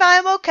believe I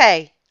am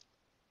okay."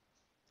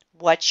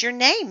 "What's your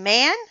name,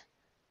 man?"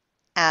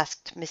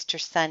 asked Mr.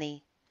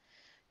 Sunny.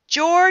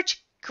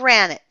 "George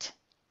Granite."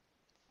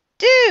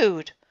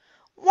 "Dude,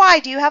 why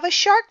do you have a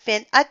shark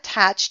fin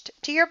attached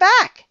to your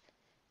back?"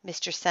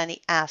 Mr.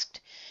 Sunny asked.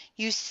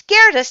 "You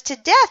scared us to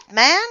death,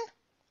 man."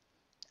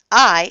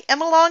 "I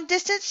am a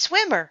long-distance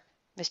swimmer,"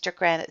 Mr.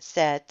 Granite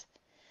said.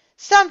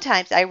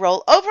 "Sometimes I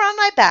roll over on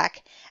my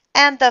back,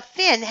 and the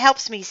fin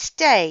helps me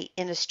stay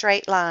in a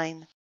straight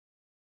line."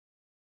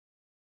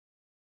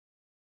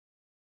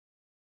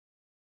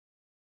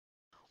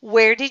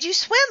 "Where did you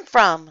swim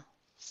from?"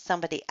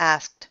 somebody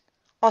asked.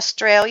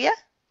 "Australia?"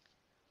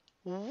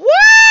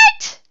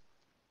 "What?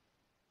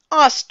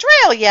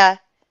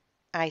 Australia?"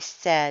 I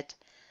said.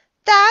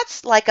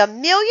 "That's like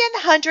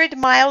 1,100,000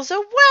 miles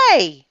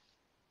away."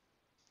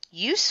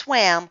 "You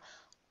swam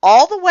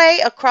all the way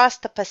across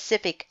the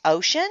Pacific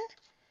Ocean?"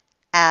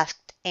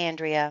 asked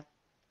Andrea.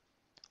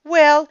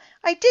 "Well,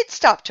 I did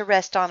stop to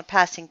rest on a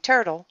passing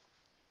turtle,"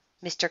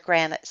 Mr.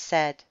 Granite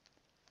said.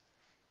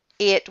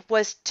 It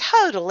was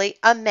totally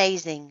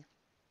amazing.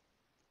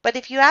 But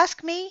if you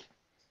ask me,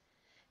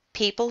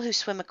 people who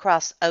swim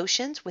across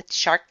oceans with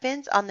shark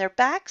fins on their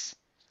backs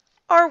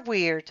are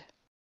weird.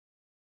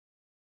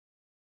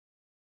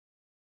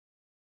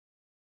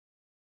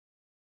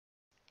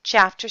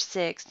 Chapter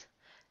 6.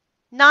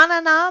 Na na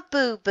na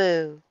boo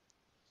boo.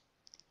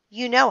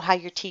 You know how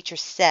your teacher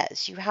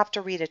says you have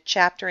to read a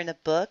chapter in a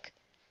book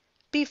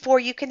before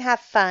you can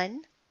have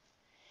fun?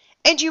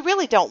 And you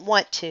really don't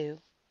want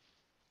to.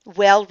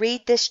 Well,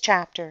 read this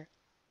chapter.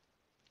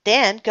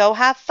 Then go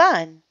have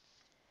fun.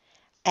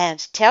 And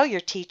tell your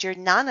teacher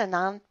na na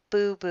na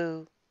boo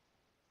boo.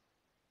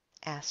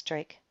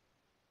 Asterisk.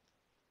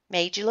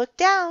 Made you look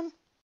down.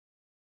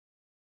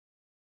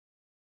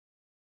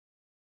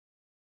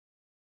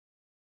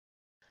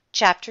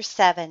 Chapter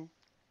 7.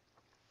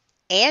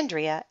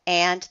 Andrea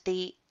and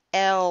the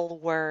L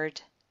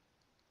word.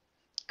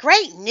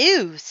 Great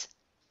news!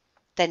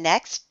 The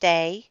next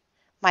day,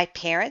 my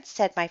parents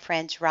said my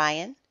friends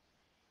Ryan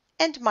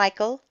and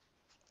Michael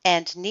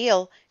and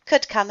Neil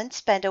could come and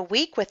spend a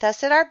week with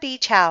us at our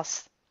beach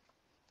house.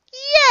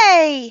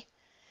 Yay!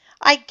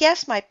 I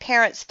guess my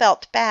parents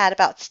felt bad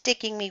about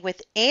sticking me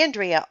with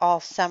Andrea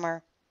all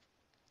summer.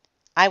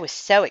 I was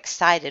so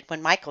excited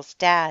when Michael's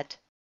dad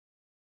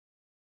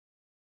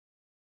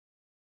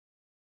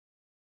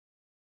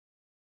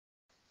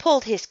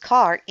pulled his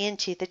car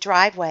into the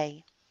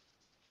driveway.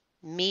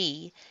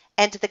 Me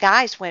and the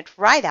guys went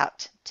right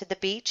out to the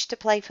beach to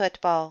play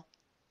football.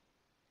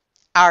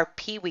 Our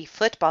Pee-wee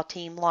football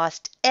team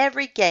lost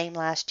every game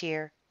last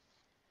year.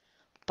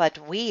 But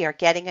we are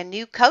getting a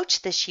new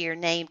coach this year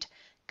named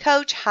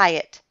Coach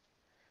Hyatt.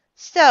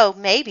 So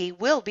maybe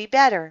we'll be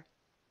better.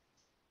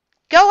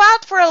 Go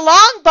out for a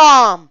long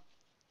bomb,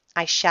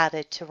 I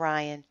shouted to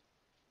Ryan.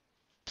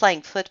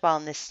 Playing football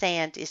in the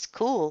sand is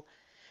cool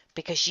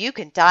because you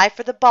can dive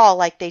for the ball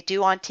like they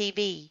do on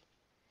TV.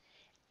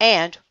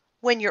 And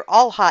when you're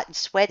all hot and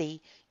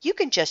sweaty, you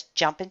can just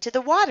jump into the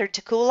water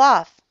to cool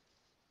off.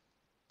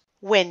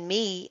 When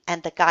me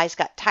and the guys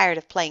got tired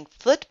of playing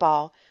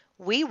football,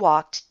 we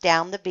walked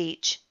down the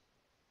beach.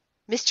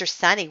 Mr.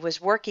 Sunny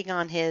was working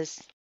on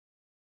his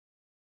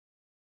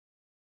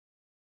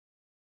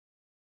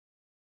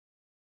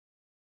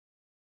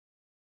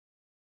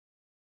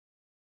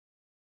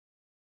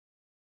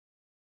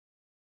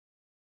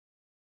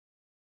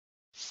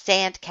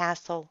sand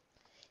castle.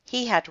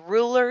 He had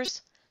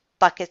rulers,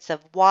 buckets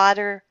of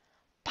water,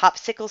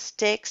 popsicle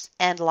sticks,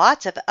 and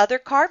lots of other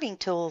carving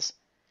tools.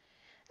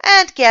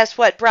 And guess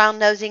what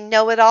brown-nosing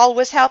know-it-all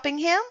was helping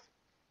him?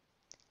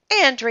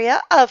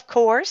 Andrea, of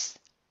course.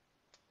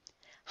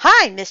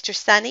 Hi, Mr.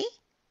 Sunny,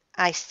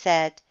 I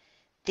said.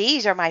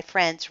 These are my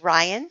friends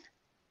Ryan,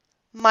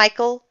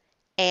 Michael,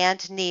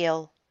 and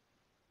Neil.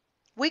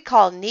 We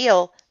call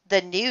Neil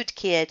the nude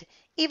kid,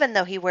 even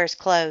though he wears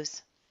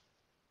clothes.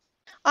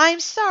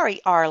 I'm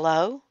sorry,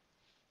 Arlo,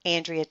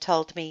 Andrea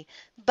told me,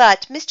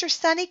 but Mr.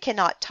 Sunny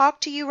cannot talk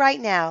to you right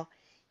now.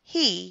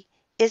 He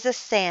is a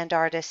sand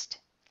artist.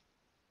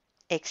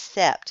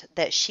 Except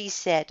that she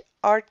said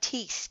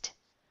artiste.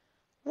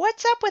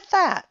 What's up with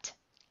that?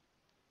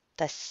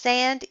 The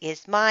sand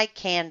is my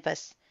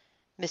canvas,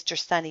 Mr.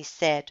 Sunny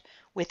said,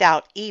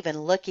 without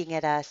even looking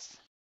at us.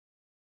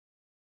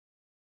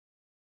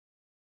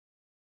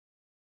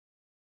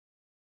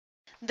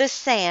 The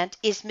sand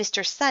is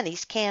Mr.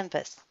 Sunny's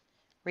canvas,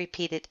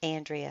 repeated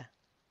Andrea.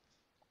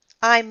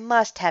 I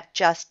must have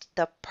just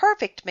the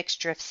perfect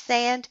mixture of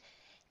sand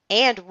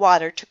and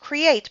water to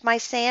create my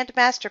sand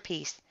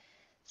masterpiece,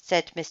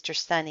 said Mr.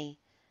 Sunny.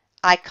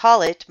 I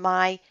call it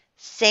my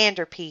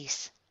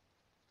sanderpiece.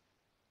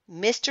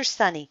 Mr.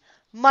 Sunny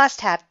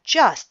must have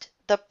just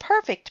the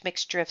perfect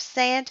mixture of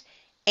sand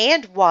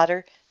and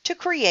water to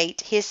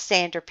create his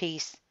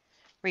sanderpiece,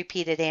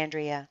 repeated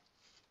Andrea.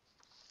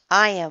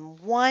 I am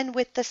one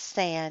with the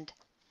sand,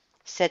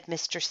 said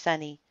Mr.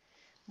 Sunny.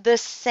 The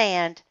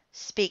sand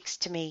speaks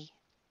to me.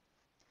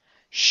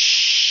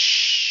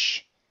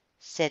 Shh,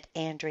 said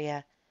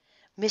Andrea.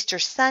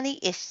 Mr. Sunny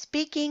is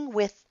speaking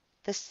with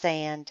the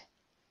sand.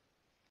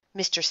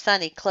 Mr.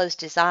 Sunny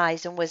closed his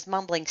eyes and was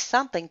mumbling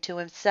something to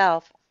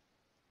himself.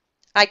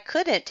 I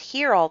couldn't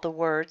hear all the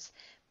words,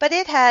 but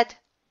it had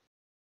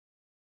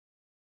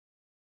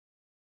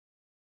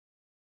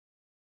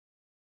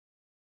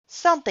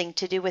something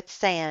to do with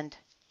sand.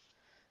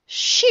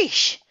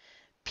 Sheesh!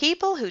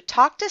 People who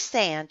talk to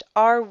sand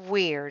are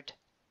weird.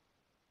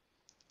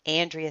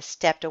 Andrea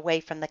stepped away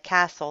from the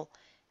castle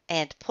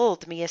and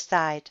pulled me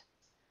aside.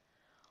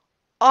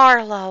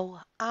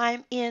 Arlo,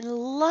 I'm in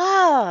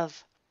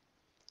love,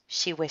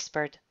 she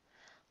whispered.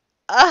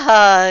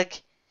 Ugh!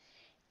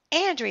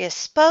 Andrea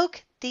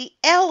spoke the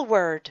L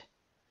word.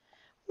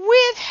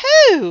 With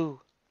who?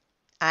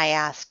 I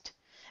asked.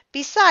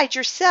 Besides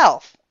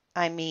yourself,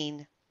 I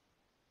mean.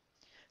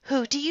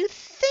 Who do you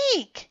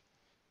think?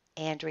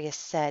 Andrea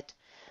said.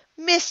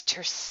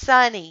 Mr.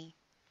 Sunny.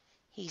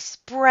 He's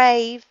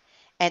brave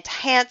and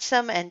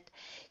handsome, and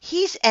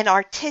he's an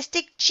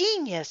artistic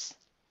genius.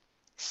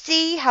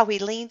 See how he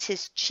leans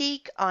his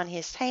cheek on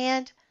his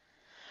hand?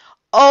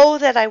 Oh,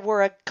 that I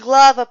were a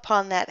glove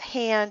upon that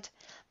hand,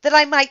 that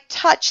I might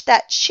touch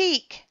that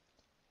cheek.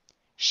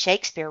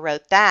 Shakespeare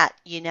wrote that,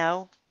 you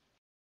know.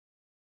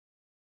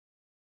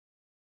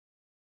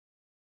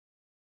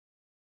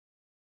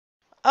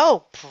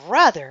 Oh,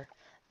 brother,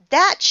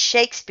 that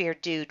Shakespeare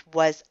dude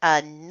was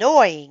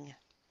annoying.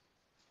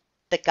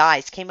 The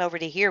guys came over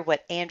to hear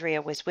what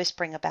Andrea was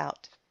whispering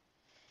about.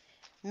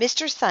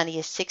 Mr. Sunny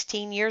is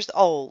 16 years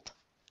old,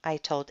 I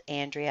told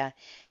Andrea.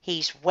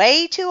 He's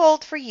way too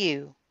old for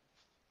you.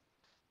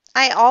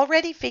 I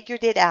already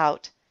figured it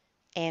out,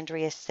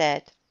 Andrea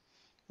said.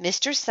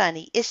 Mr.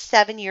 Sunny is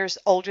 7 years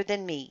older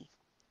than me.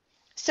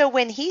 So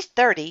when he's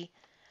 30,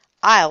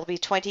 I'll be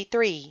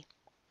 23.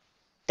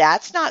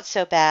 That's not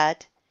so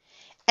bad.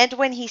 And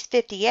when he's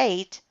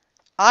 58,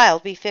 I'll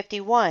be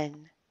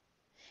 51.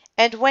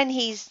 And when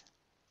he's...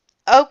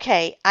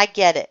 Okay, I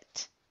get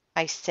it,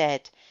 I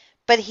said,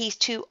 but he's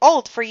too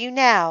old for you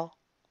now.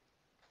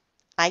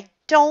 I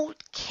don't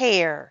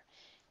care,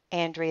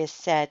 Andrea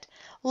said.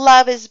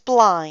 Love is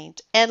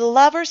blind, and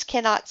lovers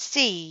cannot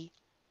see.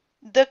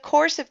 The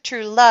course of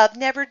true love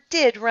never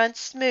did run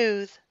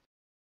smooth.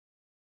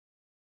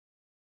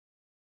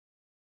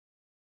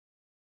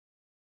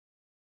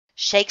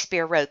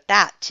 Shakespeare wrote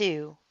that,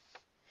 too.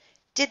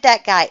 Did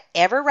that guy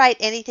ever write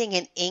anything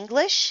in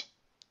English?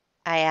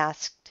 I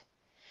asked.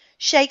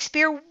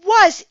 Shakespeare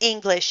was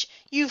English,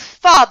 you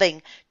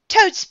fobbing,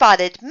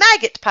 toad-spotted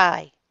maggot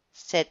pie,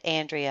 said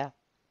Andrea.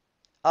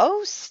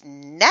 Oh,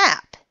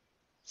 snap,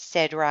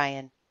 said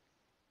Ryan.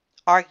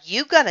 Are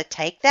you going to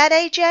take that,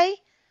 AJ?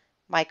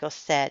 Michael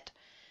said.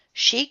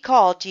 She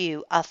called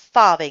you a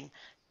fobbing,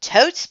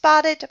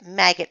 toad-spotted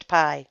maggot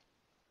pie.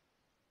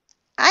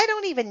 I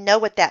don't even know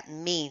what that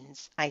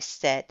means, I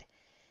said.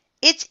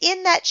 It's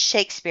in that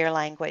Shakespeare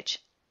language.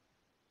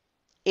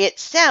 It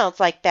sounds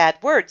like bad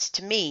words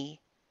to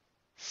me,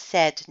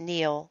 said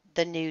Neil,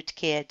 the nude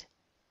kid.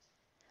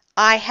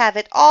 I have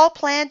it all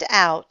planned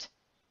out,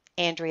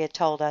 Andrea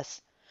told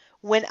us.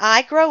 When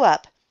I grow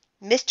up,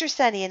 Mr.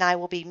 Sunny and I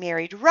will be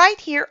married right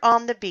here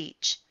on the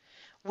beach.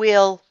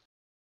 We'll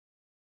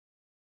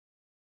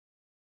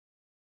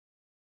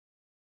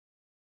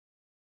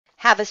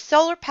have a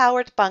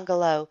solar-powered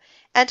bungalow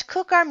and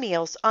cook our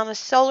meals on a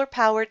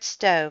solar-powered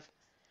stove.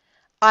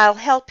 I'll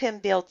help him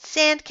build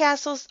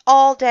sandcastles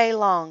all day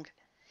long.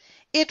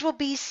 It will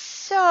be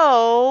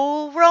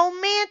so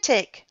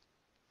romantic.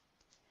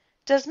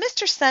 Does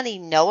Mr. Sunny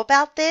know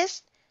about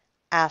this?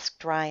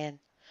 Asked Ryan.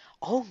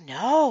 Oh,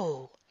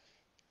 no,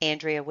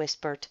 Andrea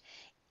whispered.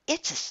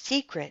 It's a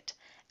secret.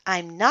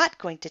 I'm not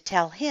going to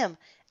tell him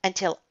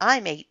until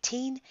I'm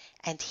 18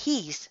 and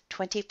he's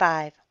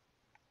 25.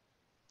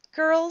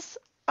 Girls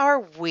are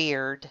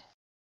weird.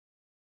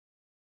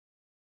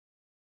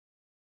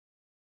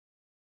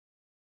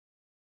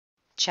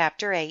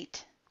 Chapter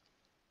 8.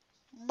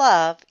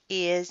 Love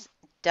is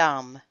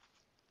dumb.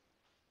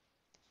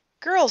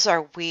 Girls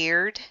are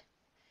weird,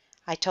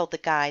 I told the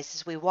guys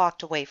as we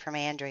walked away from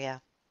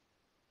Andrea.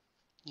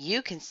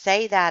 You can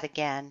say that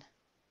again,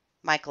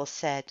 Michael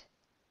said.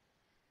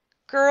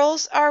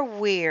 Girls are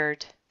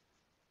weird.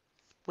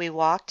 We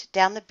walked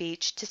down the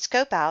beach to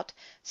scope out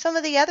some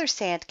of the other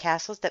sand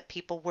castles that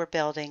people were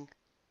building.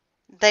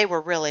 They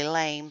were really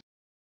lame.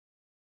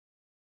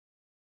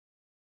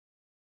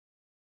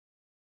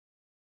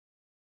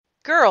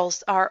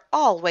 Girls are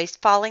always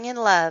falling in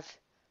love,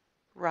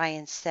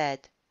 Ryan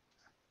said.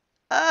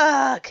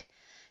 Ugh!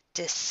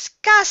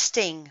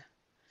 Disgusting!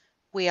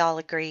 We all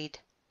agreed.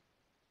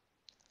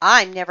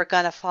 I'm never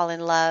gonna fall in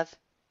love,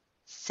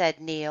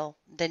 said Neil,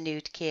 the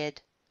nude kid.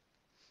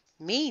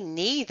 Me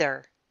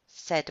neither,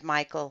 said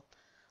Michael.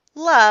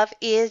 Love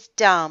is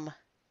dumb.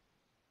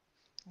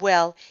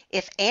 Well,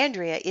 if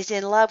Andrea is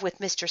in love with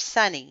Mr.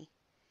 Sunny,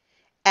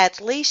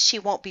 at least she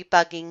won't be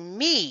bugging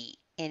me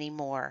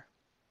anymore,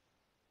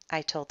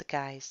 I told the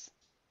guys.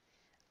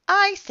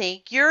 I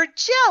think you're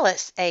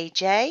jealous,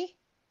 AJ,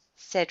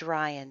 said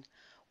Ryan.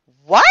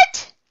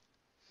 What?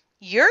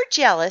 You're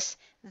jealous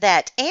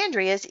that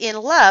Andrea's in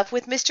love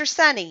with Mr.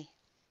 Sunny.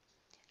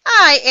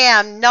 I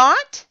am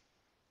not,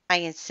 I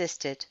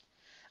insisted.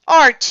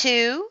 Are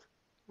two,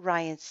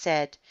 Ryan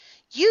said.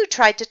 You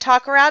tried to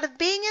talk her out of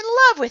being in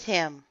love with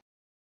him.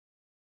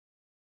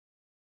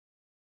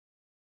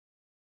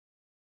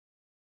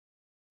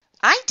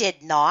 I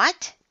did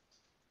not.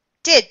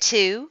 Did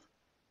two.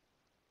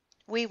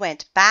 We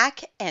went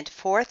back and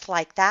forth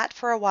like that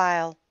for a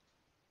while.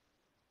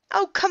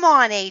 Oh, come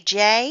on,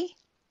 AJ,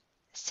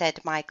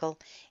 said Michael.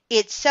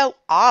 It's so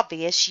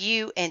obvious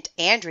you and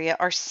Andrea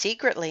are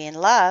secretly in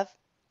love.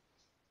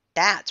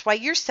 That's why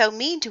you're so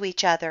mean to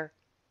each other.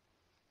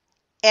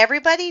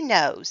 Everybody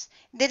knows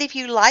that if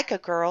you like a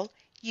girl,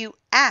 you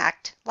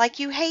act like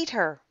you hate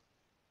her.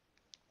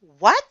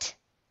 What?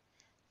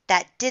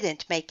 That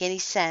didn't make any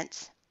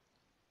sense.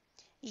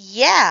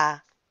 Yeah,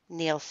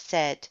 Neil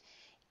said.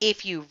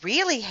 If you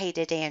really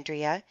hated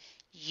Andrea,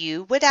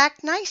 you would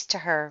act nice to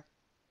her.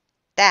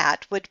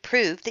 That would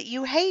prove that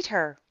you hate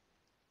her.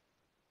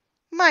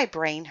 My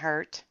brain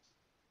hurt.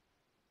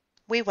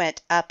 We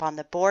went up on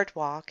the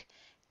boardwalk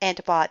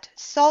and bought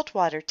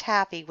saltwater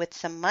taffy with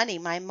some money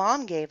my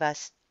mom gave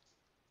us.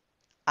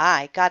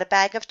 I got a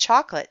bag of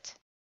chocolate.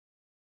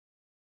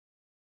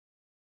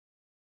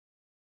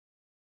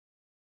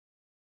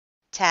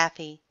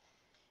 Taffy.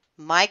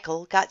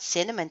 Michael got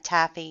cinnamon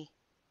taffy.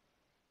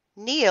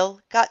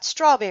 Neil got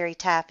strawberry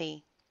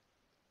taffy.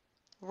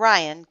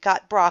 Ryan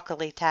got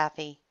broccoli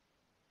taffy.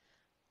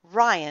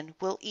 Ryan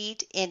will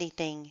eat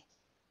anything,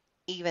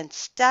 even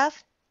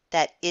stuff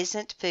that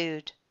isn't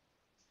food.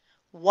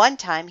 One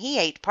time he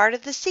ate part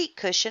of the seat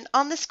cushion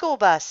on the school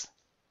bus.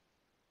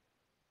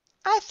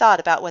 I thought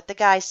about what the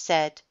guys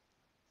said.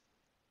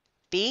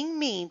 Being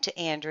mean to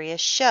Andrea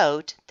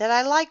showed that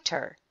I liked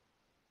her,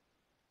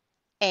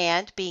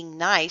 and being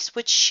nice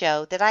would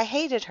show that I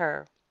hated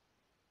her.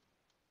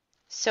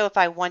 So if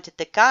I wanted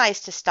the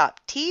guys to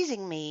stop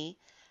teasing me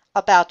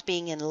about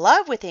being in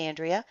love with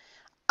Andrea,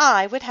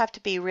 I would have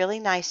to be really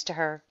nice to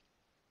her.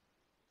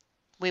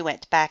 We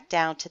went back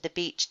down to the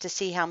beach to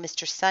see how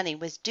Mr. Sunny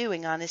was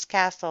doing on his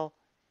castle.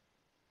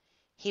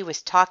 He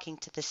was talking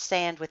to the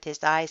sand with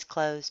his eyes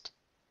closed.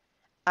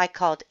 I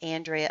called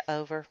Andrea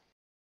over.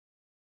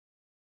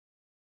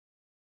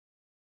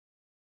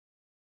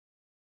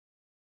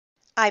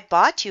 I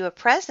bought you a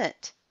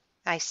present,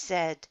 I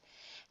said,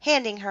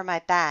 handing her my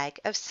bag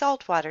of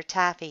saltwater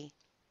taffy.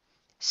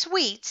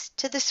 Sweets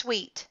to the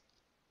sweet.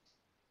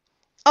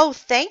 Oh,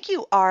 thank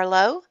you,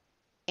 Arlo,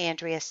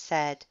 Andrea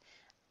said.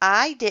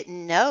 I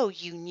didn't know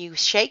you knew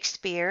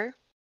Shakespeare.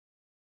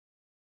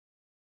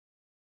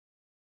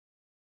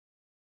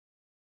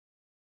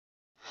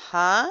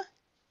 Huh?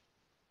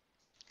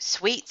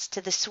 Sweets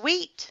to the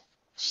sweet,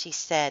 she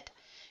said.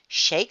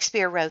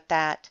 Shakespeare wrote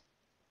that.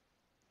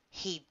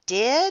 He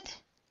did?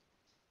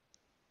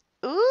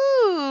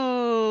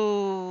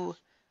 Ooh,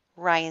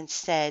 Ryan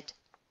said.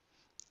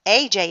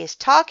 AJ is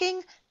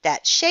talking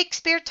that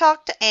Shakespeare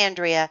talked to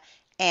Andrea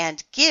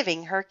and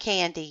giving her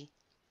candy.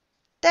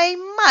 They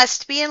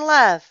must be in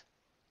love.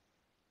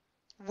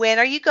 When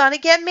are you going to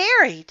get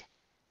married?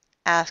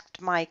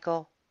 Asked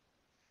Michael.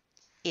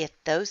 If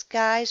those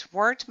guys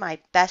weren't my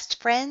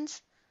best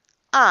friends,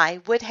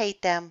 I would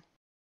hate them.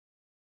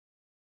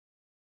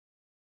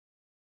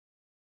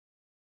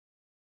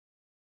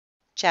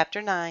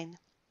 Chapter 9.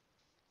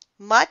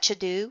 Much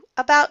Ado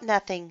About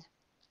Nothing.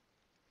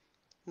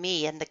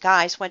 Me and the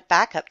guys went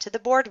back up to the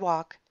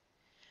boardwalk.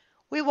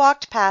 We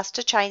walked past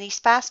a Chinese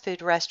fast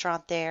food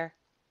restaurant there.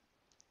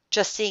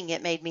 Just seeing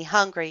it made me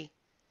hungry.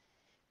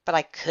 But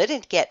I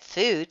couldn't get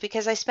food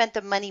because I spent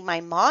the money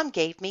my mom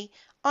gave me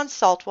on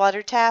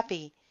saltwater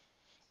taffy,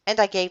 and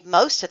I gave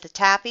most of the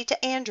taffy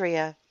to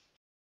Andrea.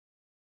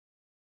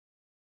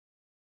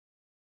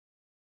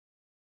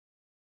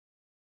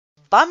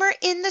 Bummer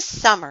in the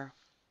summer.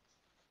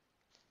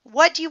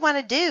 What do you want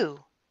to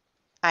do?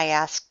 I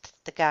asked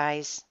the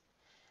guys.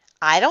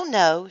 I don't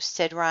know,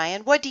 said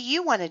Ryan. What do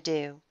you want to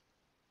do?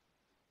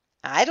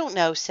 I don't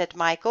know, said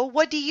Michael.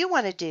 What do you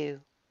want to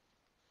do?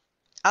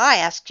 I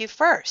asked you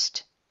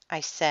first,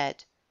 I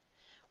said.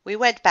 We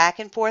went back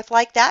and forth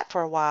like that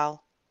for a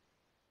while.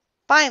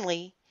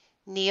 Finally,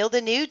 Neil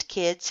the nude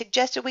kid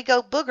suggested we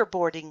go booger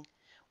boarding,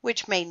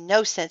 which made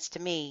no sense to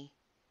me.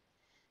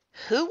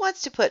 Who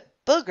wants to put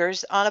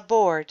boogers on a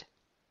board?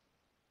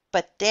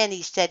 But then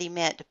he said he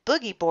meant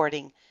boogie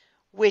boarding,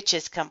 which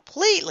is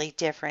completely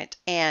different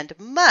and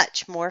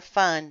much more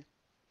fun.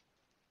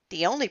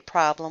 The only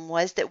problem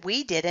was that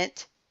we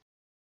didn't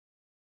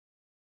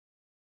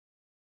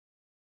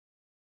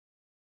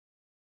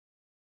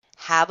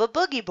have a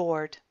boogie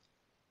board.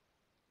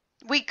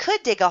 We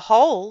could dig a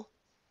hole,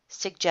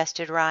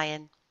 suggested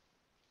Ryan.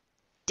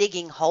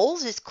 Digging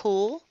holes is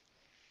cool,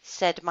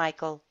 said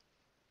Michael.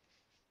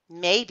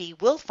 Maybe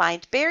we'll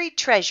find buried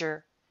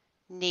treasure,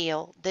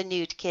 Neil, the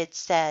nude kid,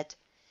 said.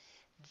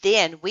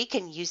 Then we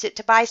can use it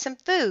to buy some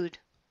food.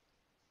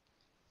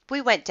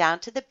 We went down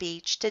to the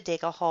beach to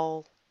dig a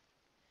hole.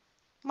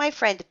 My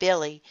friend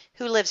Billy,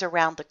 who lives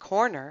around the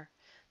corner,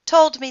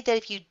 told me that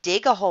if you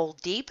dig a hole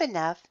deep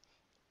enough,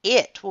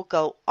 it will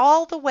go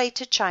all the way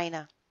to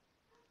China.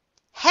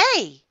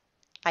 Hey,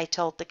 I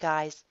told the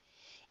guys,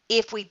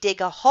 if we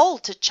dig a hole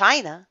to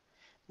China,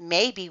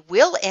 maybe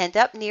we'll end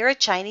up near a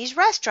Chinese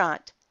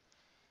restaurant.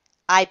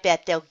 I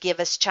bet they'll give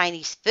us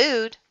Chinese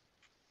food.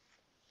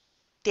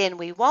 Then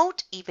we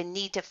won't even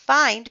need to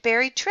find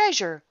buried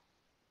treasure,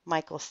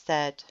 Michael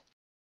said.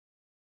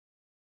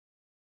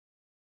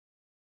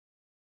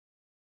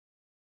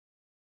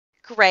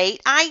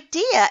 Great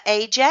idea,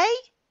 AJ,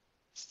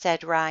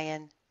 said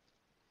Ryan.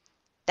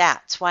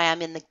 That's why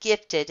I'm in the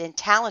gifted and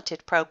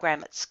talented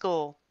program at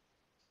school.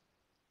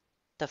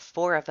 The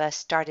four of us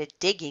started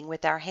digging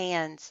with our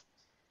hands.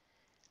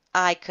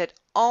 I could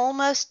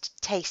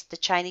almost taste the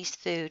Chinese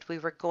food we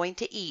were going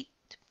to eat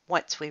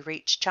once we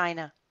reached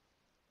China.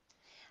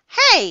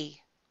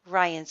 Hey,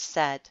 Ryan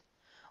said,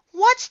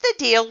 what's the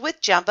deal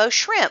with jumbo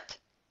shrimp?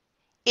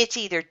 It's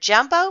either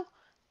jumbo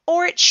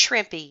or it's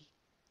shrimpy.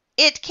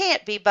 It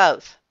can't be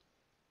both.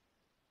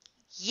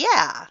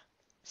 Yeah,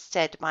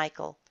 said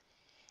Michael.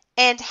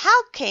 And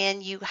how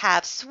can you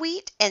have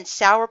sweet and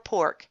sour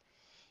pork?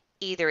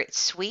 Either it's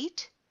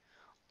sweet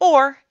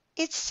or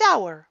it's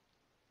sour.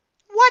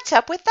 What's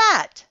up with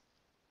that?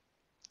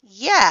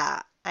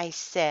 Yeah, I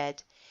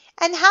said.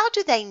 And how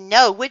do they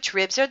know which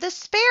ribs are the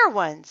spare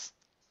ones?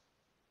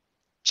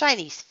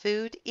 Chinese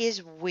food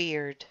is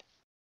weird.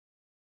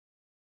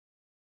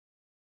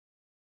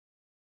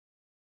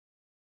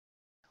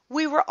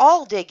 We were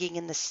all digging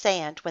in the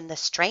sand when the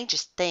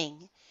strangest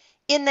thing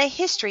in the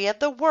history of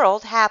the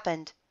world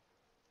happened.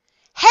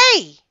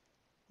 Hey!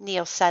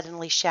 Neil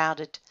suddenly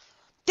shouted.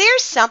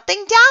 There's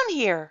something down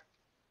here.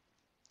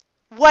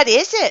 What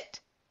is it?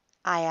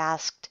 I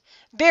asked.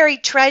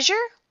 Buried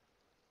treasure?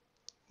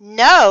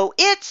 No,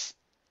 it's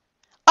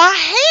a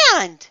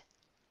hand.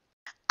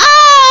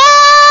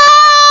 Ah!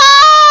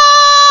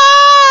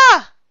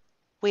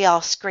 We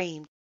all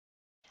screamed.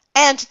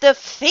 And the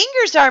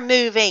fingers are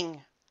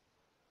moving.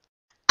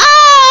 Ah!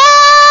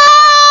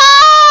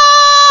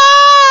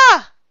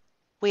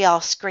 We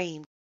all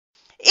screamed.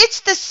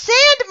 It's the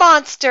sand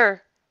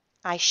monster,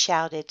 I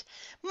shouted.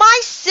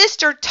 My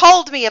sister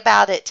told me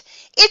about it.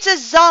 It's a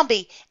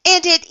zombie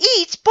and it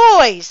eats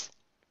boys.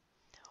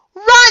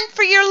 Run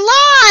for your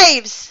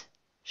lives,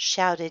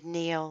 shouted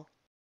Neil.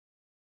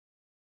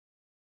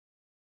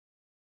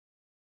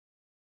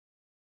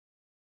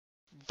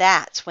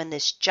 That's when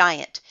this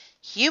giant,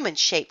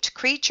 human-shaped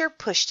creature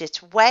pushed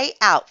its way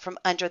out from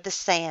under the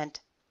sand.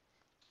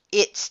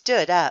 It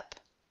stood up.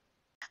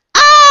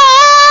 Ah!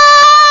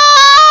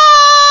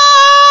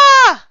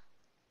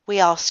 We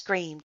all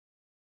screamed.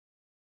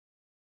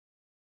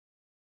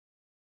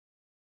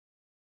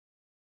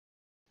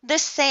 The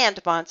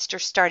sand monster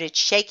started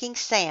shaking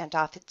sand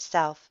off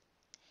itself.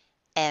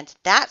 And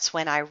that's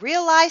when I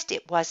realized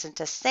it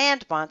wasn't a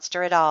sand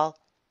monster at all.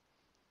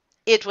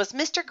 It was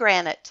Mr.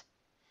 Granite,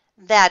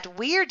 That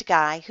weird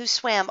guy who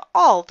swam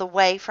all the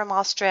way from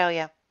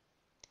Australia.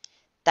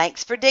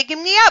 "Thanks for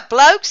digging me up,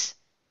 blokes,"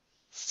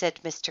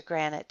 said Mr.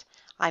 Granite.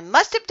 "I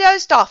must have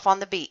dozed off on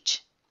the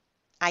beach.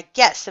 I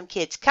guess some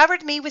kids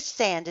covered me with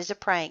sand as a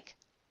prank."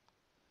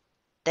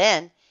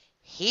 Then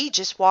he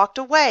just walked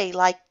away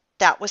like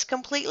that was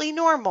completely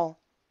normal.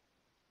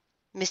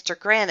 Mr.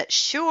 Granite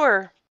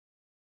sure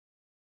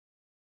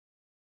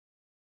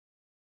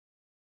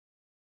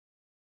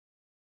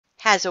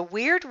has a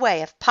weird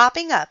way of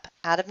popping up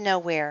out of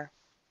nowhere.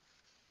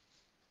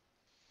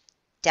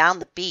 Down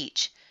the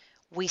beach,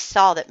 we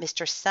saw that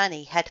Mr.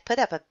 Sunny had put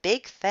up a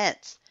big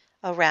fence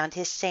around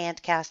his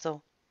sand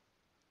castle.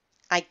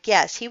 I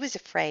guess he was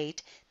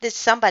afraid that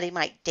somebody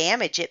might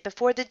damage it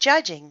before the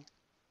judging.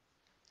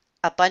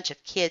 A bunch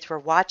of kids were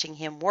watching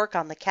him work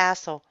on the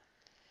castle,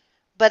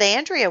 but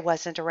Andrea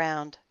wasn't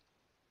around.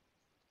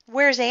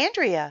 "Where's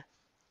Andrea?"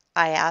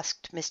 I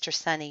asked Mr.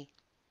 Sunny.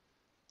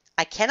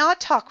 "I cannot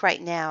talk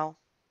right now,"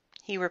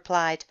 he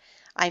replied.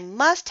 "I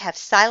must have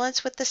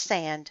silence with the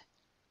sand."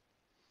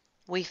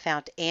 We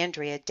found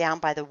Andrea down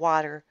by the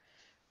water,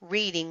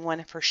 reading one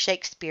of her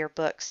Shakespeare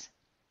books.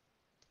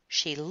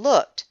 She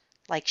looked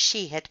like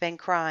she had been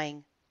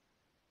crying.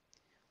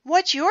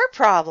 "What's your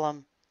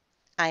problem?"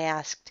 I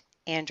asked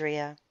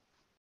Andrea.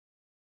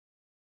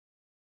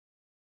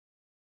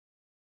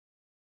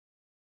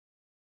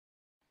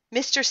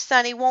 "Mr.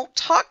 Sunny won't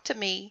talk to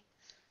me,"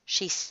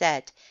 she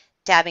said,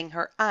 dabbing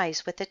her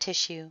eyes with a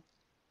tissue.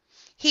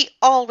 "He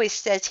always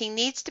says he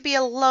needs to be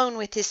alone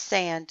with his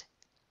sand.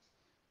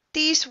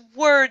 These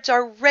words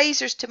are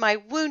razors to my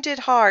wounded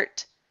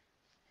heart.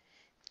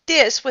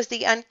 This was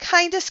the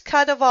unkindest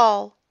cut of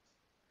all.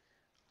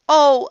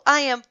 Oh,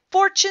 I am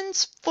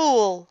fortune's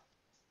fool.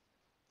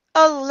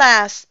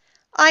 Alas,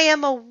 I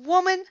am a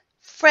woman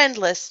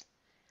friendless,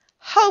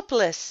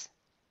 hopeless."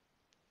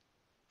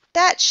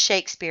 That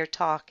Shakespeare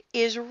talk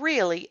is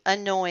really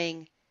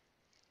annoying.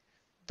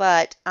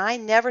 But I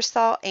never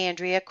saw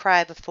Andrea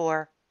cry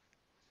before.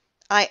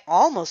 I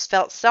almost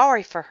felt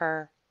sorry for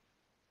her.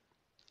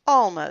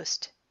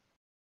 Almost.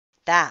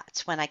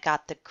 That's when I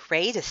got the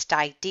greatest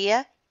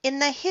idea in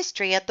the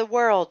history of the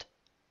world.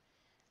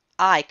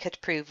 I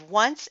could prove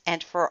once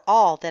and for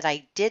all that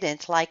I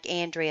didn't like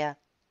Andrea.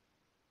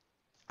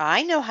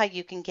 "I know how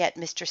you can get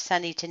Mr.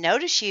 Sunny to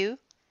notice you,"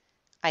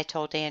 I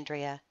told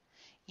Andrea.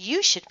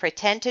 "You should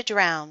pretend to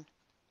drown.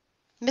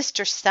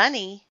 Mr.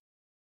 Sunny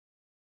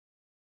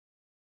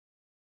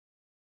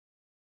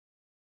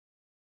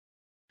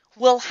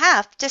will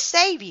have to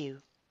save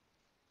you."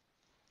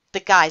 The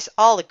guys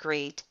all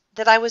agreed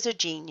that I was a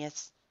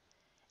genius,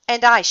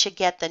 and I should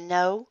get the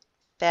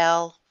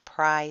Nobel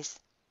Prize.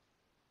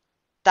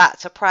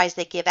 That's a prize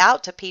they give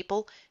out to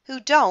people who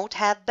don't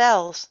have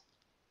bells.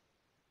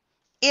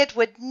 "It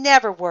would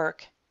never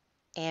work,"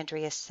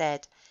 Andrea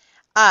said.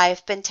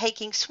 "I've been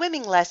taking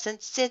swimming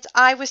lessons since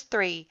I was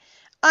 3.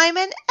 I'm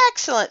an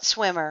excellent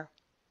swimmer."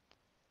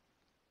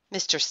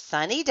 "Mr.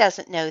 Sunny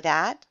doesn't know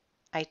that,"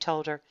 I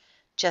told her.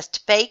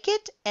 "Just fake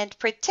it and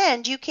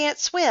pretend you can't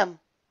swim."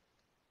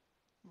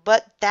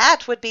 "But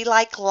that would be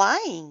like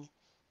lying,"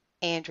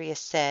 Andrea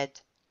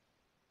said.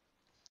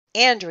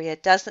 Andrea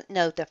doesn't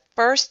know the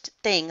first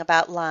thing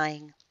about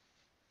lying.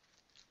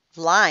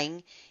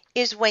 Lying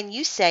is when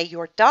you say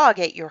your dog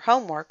ate your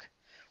homework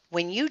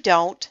when you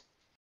don't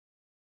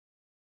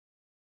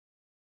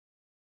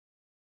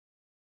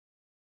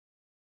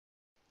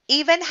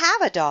even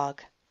have a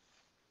dog.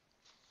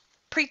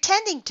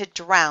 "Pretending to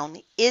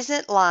drown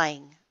isn't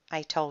lying,"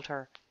 I told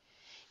her.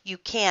 "You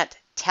can't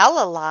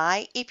tell a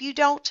lie if you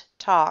don't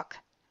talk.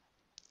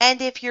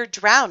 And if you're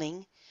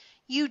drowning,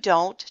 you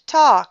don't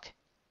talk,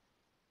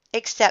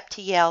 except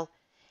to yell,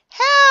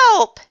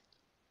 'Help!'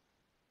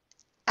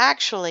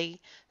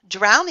 Actually,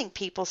 drowning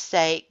people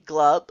say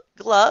 'glub,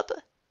 glub,'"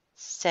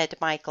 said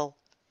Michael.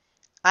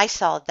 "I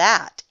saw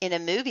that in a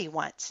movie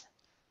once."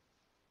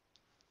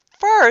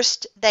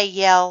 "First they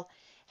yell,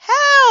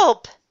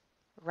 'Help!'"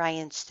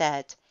 Ryan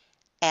said,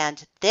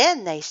 "and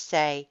then they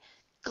say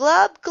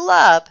 'glub,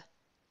 glub'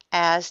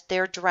 as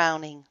they're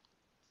drowning."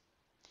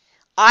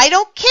 "I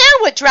don't care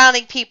what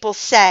drowning people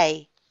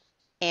say,"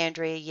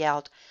 Andrea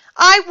yelled.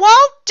 "I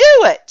won't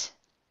do it."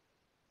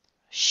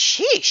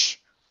 Sheesh!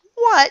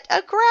 What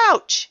a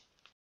grouch!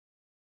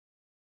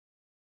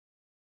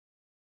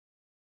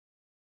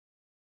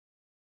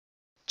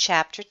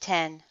 Chapter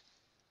 10.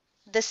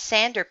 The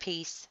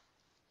Centerpiece.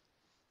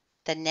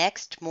 The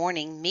next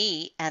morning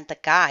me and the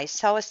guy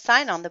saw a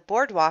sign on the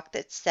boardwalk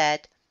that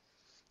said,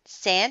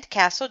 "Sand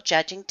Castle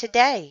Judging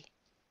Today."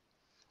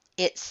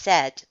 It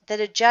said that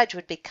a judge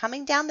would be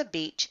coming down the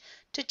beach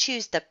to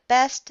choose the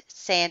best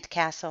sand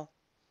castle.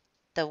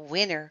 The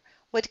winner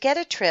would get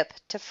a trip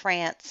to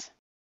France.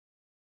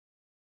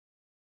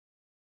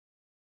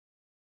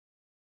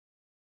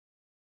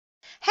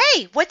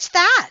 "Hey, what's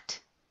that?"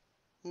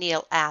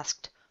 Neil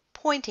asked,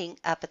 pointing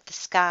up at the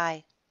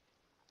sky.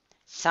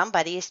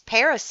 "Somebody is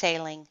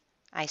parasailing,"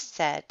 I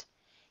said,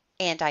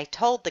 and I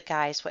told the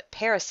guys what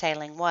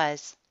parasailing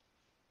was.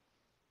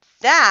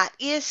 "That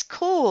is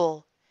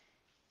cool,"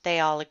 they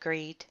all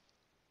agreed.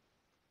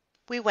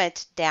 We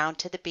went down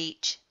to the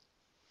beach.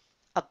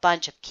 A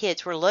bunch of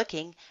kids were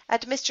looking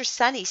at Mr.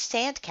 Sunny's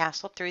sand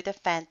castle through the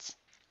fence.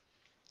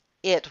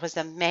 It was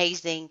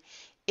amazing.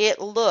 It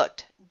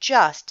looked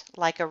just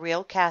like a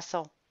real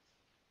castle.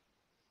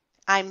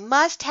 I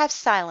must have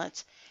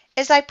silence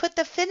as I put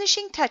the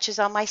finishing touches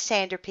on my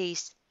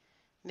centerpiece,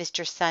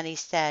 Mr. Sunny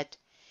said.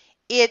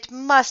 It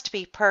must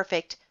be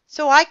perfect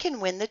so I can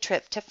win the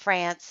trip to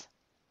France.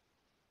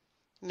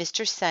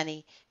 Mr.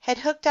 Sunny had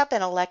hooked up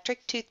an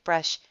electric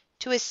toothbrush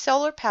to his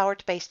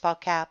solar-powered baseball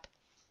cap.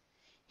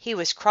 He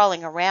was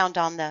crawling around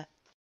on the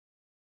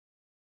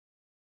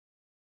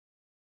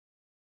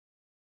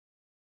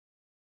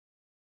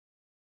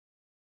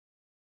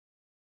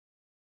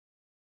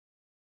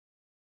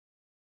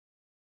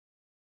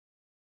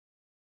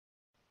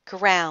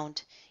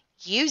ground,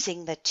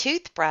 using the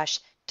toothbrush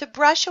to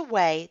brush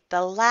away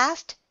the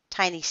last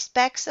tiny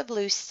specks of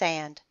loose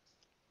sand.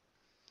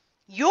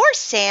 "Your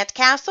sand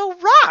castle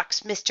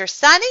rocks, Mr.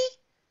 Sunny,"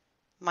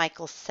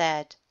 Michael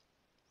said.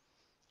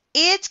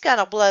 "It's going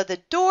to blow the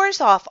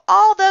doors off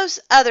all those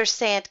other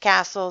sand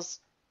castles,"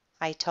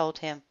 I told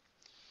him.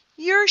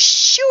 "You're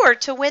sure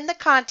to win the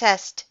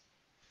contest."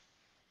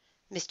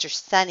 Mr.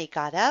 Sunny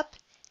got up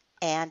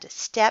and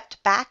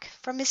stepped back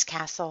from his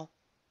castle.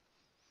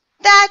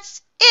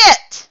 "That's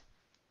it,"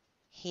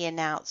 he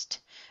announced.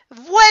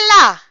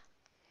 "Voila!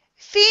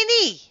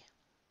 Fini!"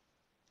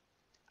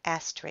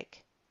 Asterisk.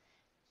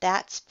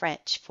 That's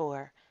French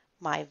for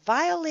my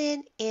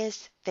violin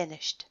is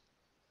finished.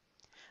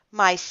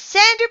 My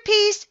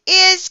centerpiece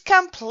is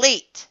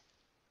complete.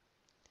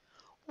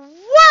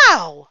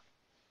 "Wow!"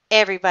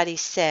 everybody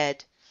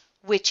said,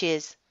 which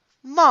is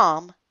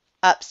Mom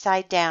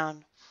upside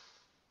down.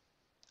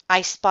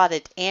 I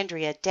spotted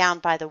Andrea down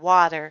by the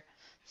water,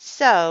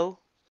 so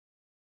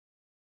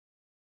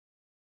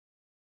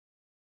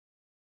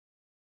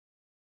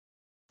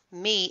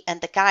me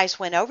and the guys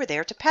went over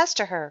there to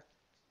pester her.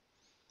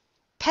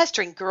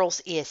 Pestering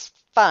girls is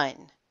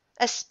fun,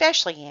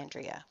 especially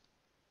Andrea.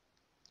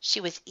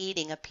 She was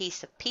eating a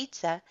piece of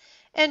pizza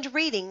and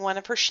reading one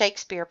of her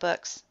Shakespeare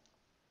books.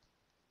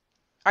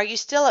 "Are you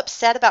still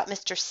upset about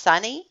Mr.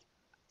 Sunny?"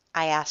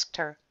 I asked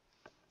her.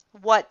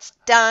 "What's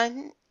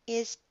done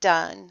is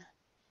done,"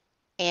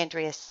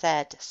 Andrea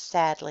said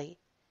sadly.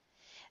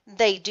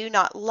 "They do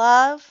not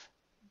love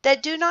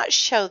that do not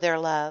show their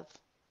love.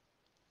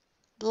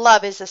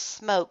 Love is a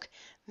smoke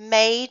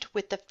made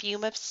with the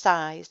fume of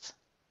sighs.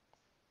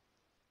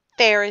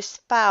 Fair is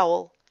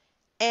foul,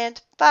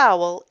 and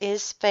foul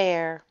is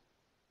fair."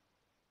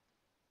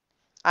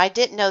 I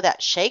didn't know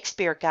that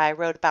Shakespeare guy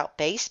wrote about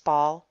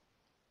baseball.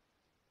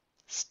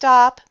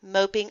 "Stop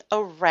moping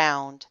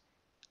around,"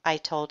 I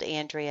told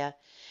Andrea.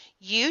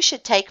 "You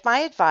should take my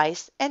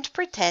advice and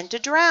pretend to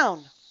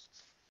drown."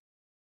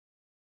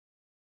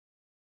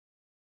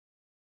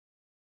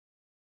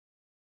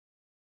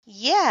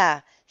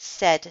 "Yeah,"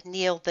 said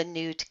Neil the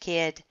nude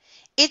kid.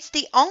 "It's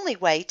the only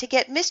way to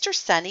get Mr.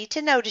 Sunny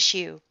to notice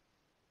you."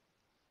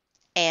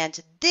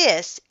 "And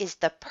this is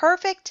the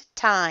perfect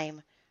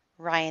time,"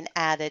 Ryan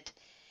added.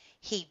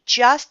 "He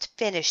just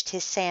finished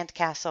his sand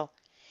castle.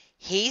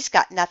 He's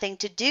got nothing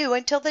to do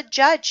until the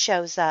judge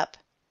shows up."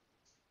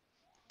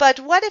 "But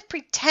what if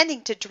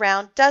pretending to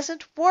drown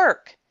doesn't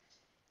work?"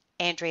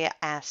 Andrea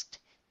asked,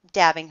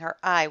 dabbing her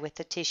eye with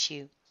the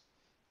tissue.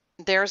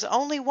 "There's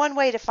only one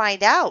way to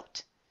find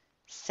out,"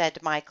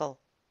 said Michael.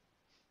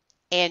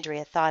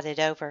 Andrea thought it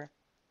over.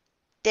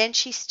 Then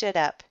she stood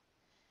up.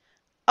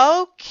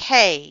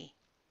 "Okay,"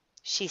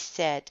 she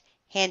said,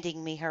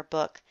 handing me her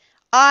book.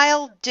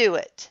 "I'll do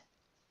it."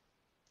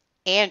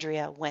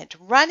 Andrea went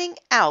running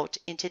out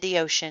into the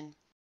ocean.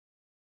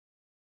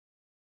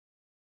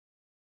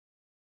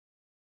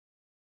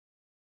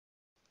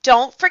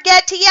 "Don't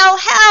forget to yell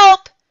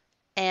help!"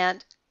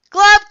 and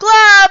 "Glub,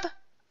 glub!"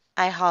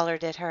 I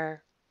hollered at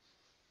her.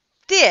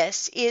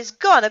 "This is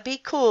gonna be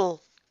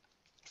cool,"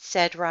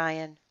 said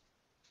Ryan.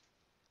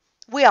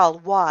 We all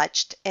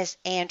watched as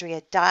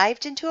Andrea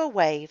dived into a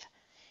wave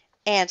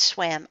and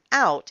swam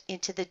out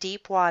into the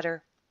deep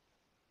water.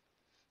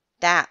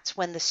 That's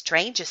when the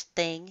strangest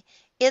thing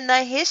in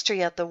the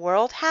history of the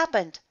world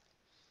happened.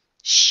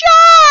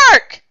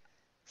 "Shark!"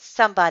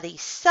 somebody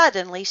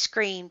suddenly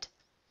screamed.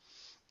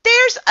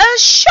 "There's a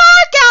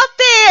shark out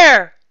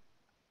there!"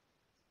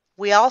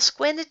 We all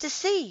squinted to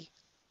see.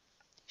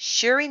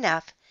 Sure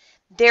enough,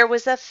 there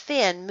was a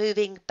fin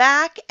moving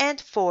back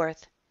and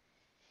forth.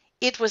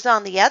 It was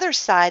on the other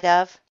side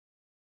of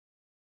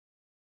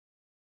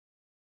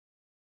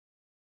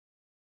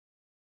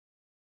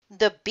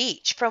the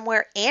beach from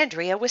where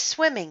Andrea was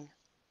swimming.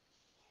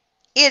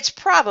 "It's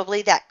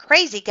probably that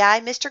crazy guy,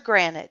 Mr.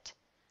 Granite,"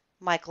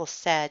 Michael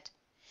said.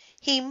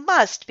 "He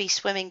must be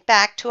swimming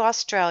back to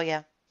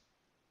Australia."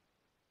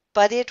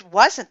 But it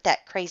wasn't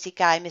that crazy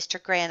guy,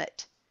 Mr.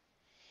 Granite.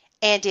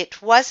 And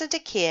it wasn't a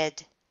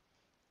kid.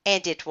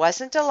 And it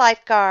wasn't a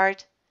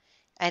lifeguard.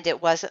 And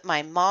it wasn't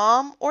my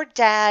mom or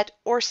dad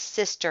or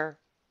sister.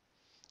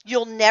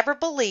 You'll never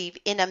believe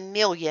in a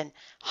million,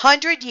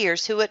 100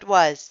 years who it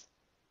was.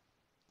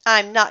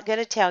 I'm not going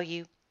to tell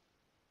you.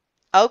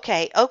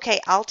 Okay,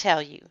 I'll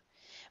tell you.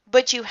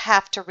 But you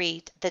have to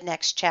read the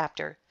next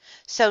chapter.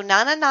 So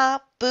na na na,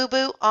 boo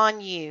boo on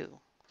you.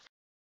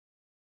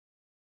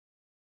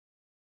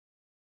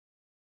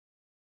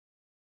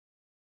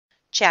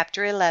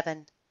 Chapter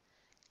 11.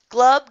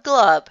 Glub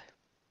glub.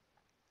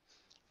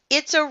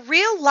 It's a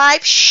real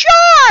live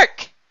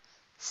shark!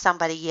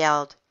 Somebody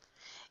yelled.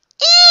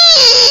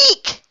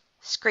 Eek!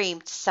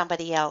 Screamed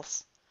somebody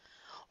else.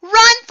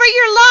 Run for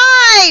your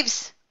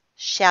lives!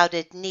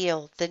 Shouted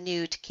Neil, the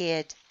nude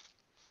kid.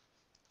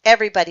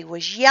 Everybody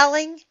was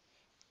yelling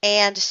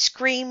and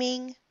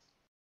screaming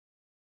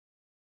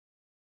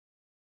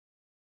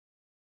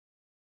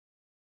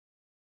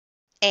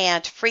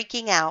and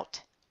freaking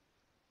out.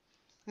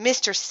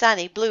 Mr.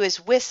 Sunny blew his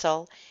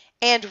whistle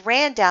and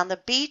ran down the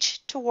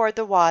beach toward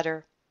the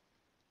water.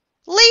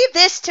 Leave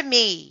this to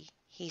me,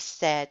 he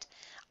said.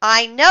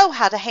 I know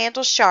how to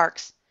handle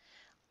sharks.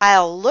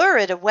 I'll lure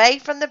it away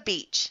from the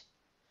beach.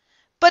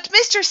 But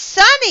Mr.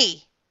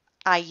 Sunny,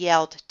 I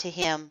yelled to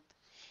him.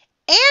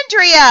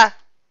 Andrea!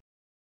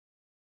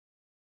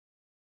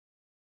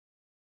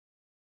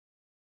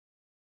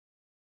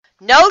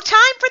 No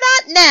time for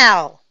that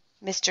now,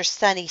 Mr.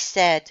 Sunny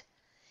said,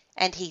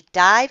 and he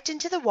dived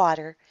into the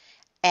water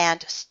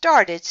and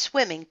started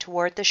swimming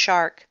toward the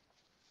shark.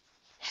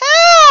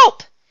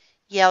 Help!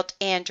 Yelled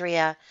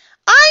Andrea.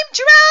 I'm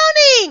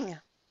drowning!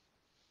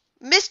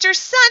 Mr.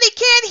 Sunny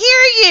can't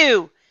hear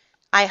you,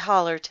 I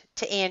hollered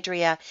to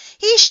Andrea.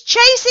 He's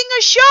chasing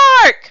a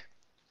shark!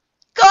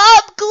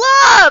 Glub,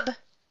 glub,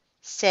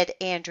 said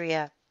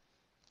Andrea.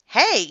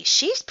 Hey,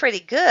 she's pretty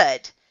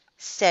good,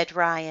 said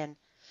Ryan.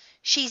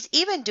 She's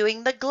even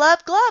doing the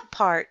glub, glub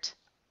part.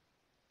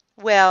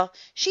 Well,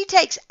 she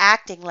takes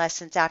acting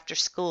lessons after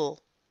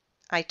school,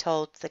 I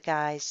told the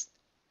guys.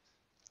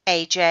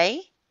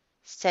 AJ,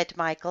 said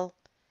Michael,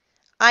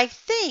 I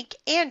think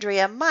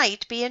Andrea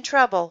might be in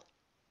trouble.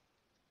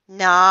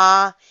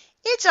 Nah,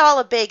 it's all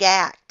a big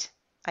act,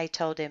 I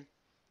told him.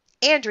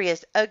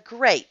 Andrea's a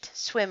great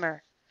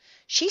swimmer.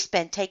 She's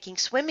been taking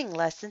swimming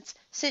lessons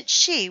since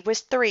she was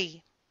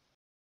 3.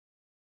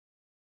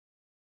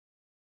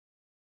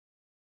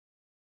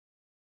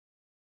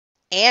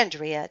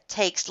 Andrea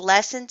takes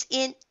lessons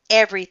in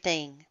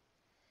everything.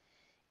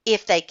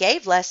 If they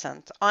gave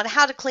lessons on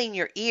how to clean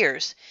your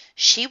ears,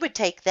 she would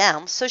take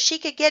them so she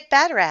could get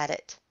better at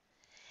it.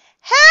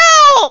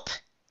 Help!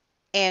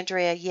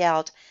 Andrea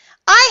yelled.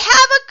 I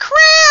have a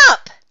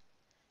cramp!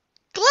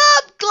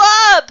 Glub,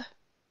 glub!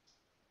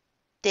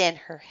 Then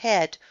her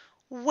head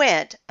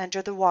went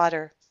under the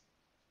water.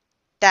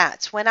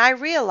 That's when I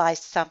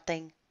realized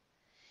something.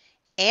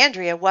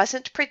 Andrea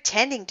wasn't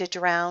pretending to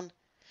drown.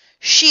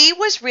 She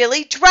was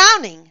really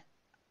drowning.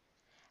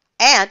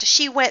 And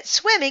she went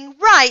swimming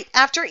right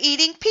after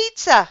eating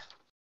pizza.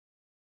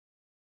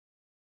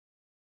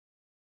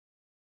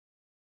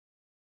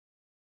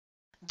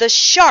 The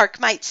shark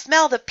might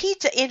smell the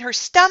pizza in her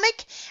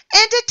stomach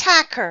and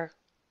attack her.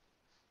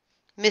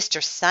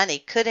 Mr. Sunny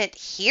couldn't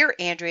hear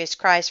Andrea's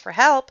cries for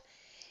help.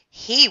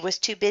 He was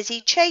too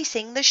busy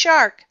chasing the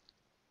shark.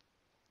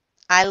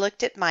 I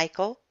looked at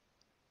Michael.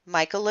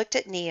 Michael looked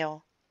at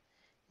Neil.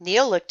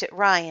 Neil looked at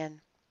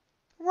Ryan.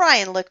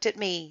 Ryan looked at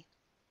me.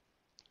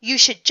 You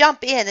should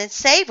jump in and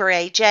save her,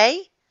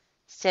 AJ,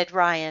 said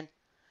Ryan.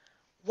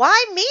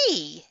 Why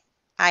me?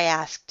 I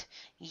asked.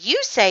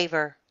 You save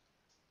her.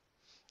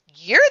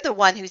 You're the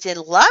one who's in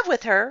love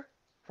with her,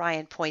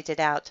 Ryan pointed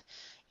out.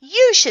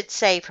 You should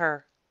save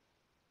her.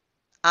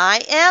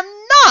 I am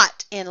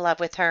not in love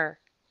with her,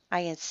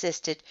 I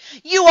insisted.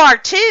 You are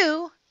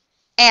too.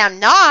 Am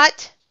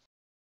not.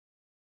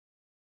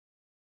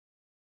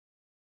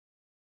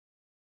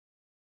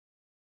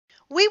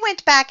 We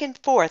went back and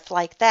forth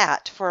like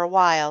that for a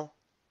while.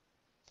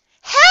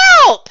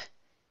 Help!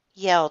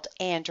 Yelled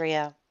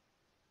Andrea.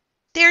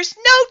 There's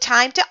no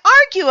time to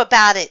argue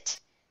about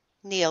it,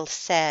 Neil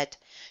said.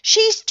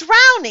 She's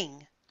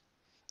drowning.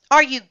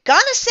 Are you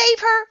gonna save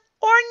her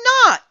or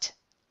not?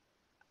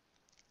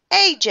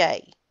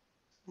 AJ,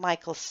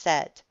 Michael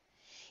said,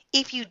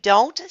 if you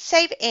don't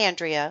save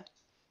Andrea,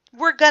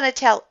 we're gonna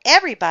tell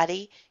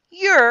everybody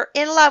you're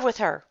in love with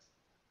her.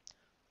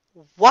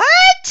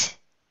 What?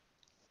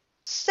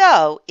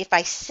 So if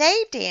I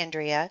saved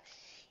Andrea,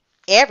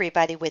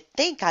 everybody would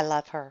think I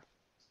love her.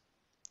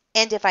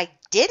 And if I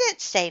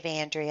didn't save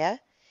Andrea,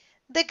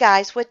 the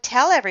guys would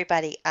tell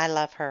everybody I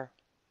love her.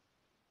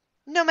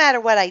 No matter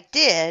what I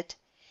did,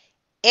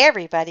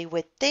 everybody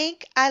would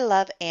think I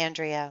love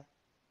Andrea.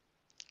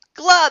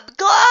 Glub,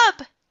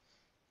 glub,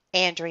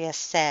 Andrea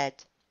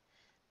said.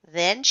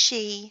 Then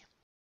she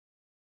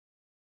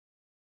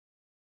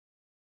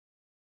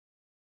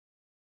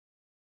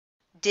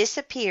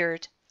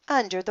disappeared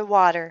under the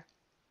water.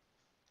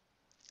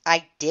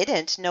 I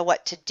didn't know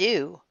what to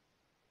do.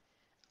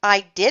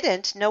 I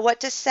didn't know what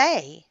to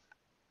say.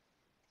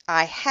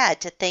 I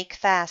had to think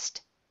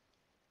fast.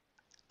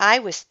 I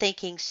was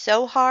thinking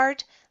so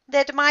hard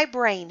that my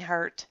brain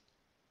hurt.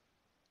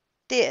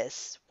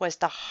 This was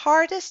the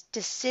hardest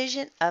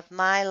decision of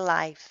my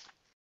life.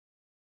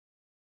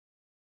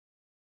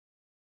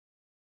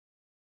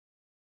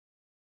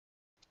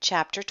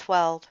 Chapter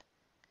 12.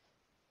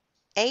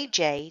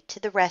 AJ to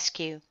the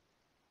rescue.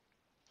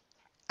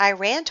 I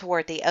ran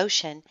toward the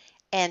ocean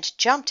and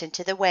jumped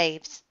into the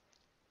waves.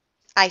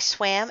 I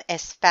swam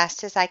as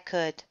fast as I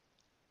could.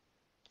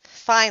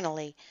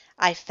 Finally,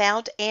 I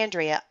found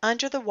Andrea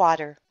under the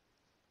water.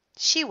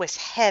 She was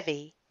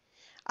heavy.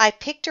 I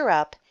picked her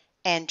up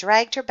and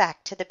dragged her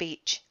back to the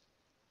beach.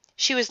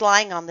 She was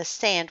lying on the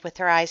sand with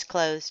her eyes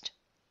closed.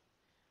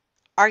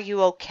 "Are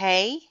you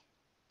okay?"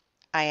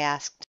 I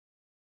asked.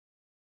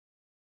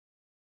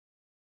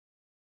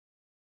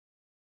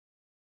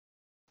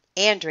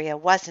 Andrea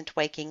wasn't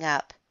waking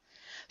up.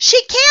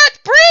 "She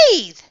can't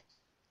breathe!"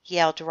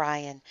 yelled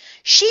Ryan.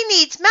 "She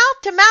needs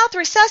mouth-to-mouth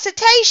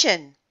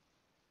resuscitation."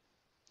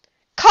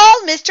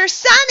 "Call Mr.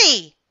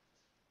 Sunny!"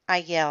 I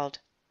yelled.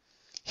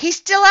 "He's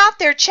still out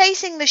there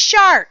chasing the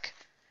shark,"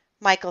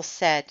 Michael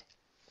said.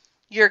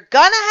 "You're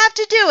gonna have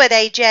to do it,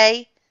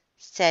 AJ,"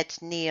 said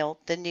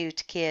Neil, the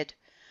nude kid.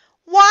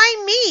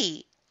 "Why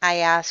me?" I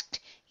asked.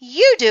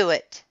 "You do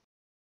it."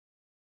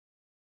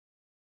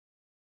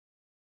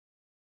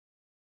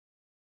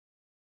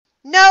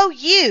 "No,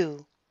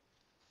 you."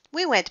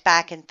 We went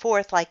back and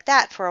forth like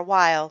that for a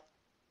while.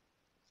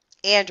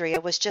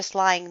 Andrea was just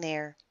lying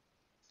there.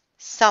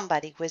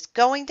 Somebody was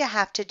going to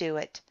have to do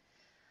it.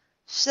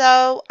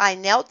 So I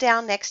knelt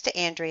down next to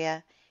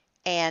Andrea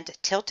and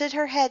tilted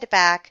her head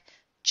back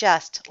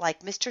just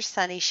like Mr.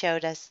 Sunny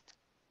showed us.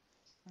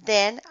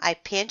 Then I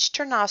pinched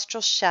her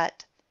nostrils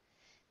shut.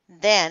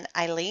 Then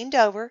I leaned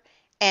over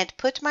and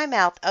put my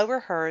mouth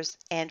over hers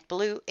and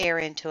blew air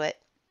into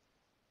it.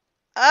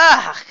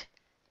 Ugh!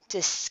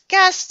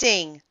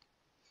 Disgusting!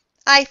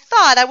 I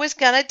thought I was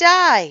gonna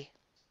die.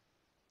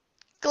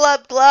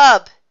 "Glub,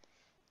 glub,"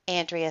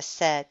 Andrea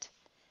said.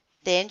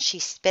 Then she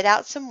spit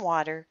out some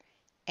water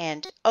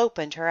and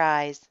opened her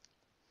eyes.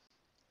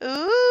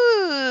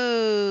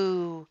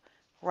 "Ooh,"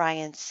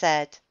 Ryan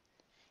said.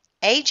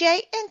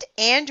 AJ and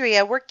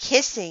Andrea were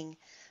kissing.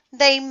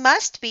 They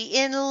must be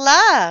in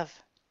love.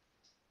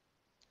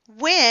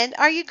 "When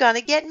are you going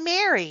to get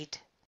married?"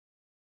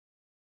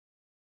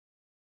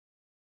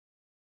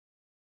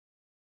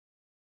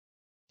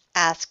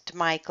 asked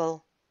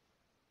Michael.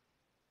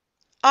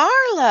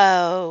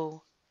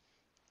 "Arlo,"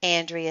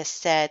 Andrea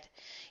said,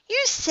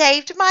 "you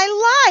saved my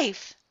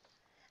life.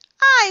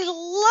 I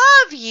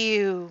love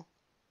you."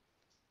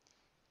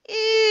 Ew.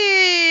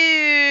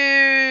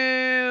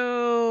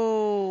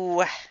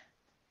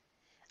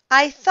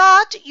 "I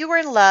thought you were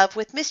in love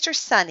with Mr.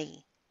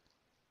 Sunny,"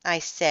 I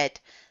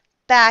said,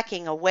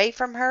 backing away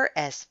from her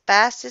as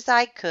fast as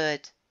I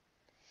could.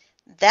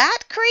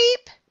 "That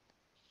creep?"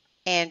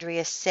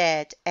 Andrea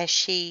said as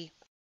she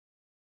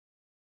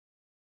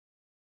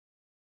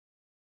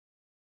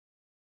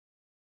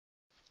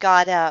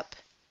got up.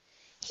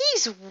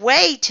 "He's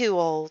way too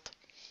old.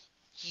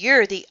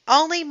 You're the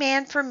only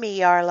man for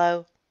me,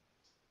 Arlo.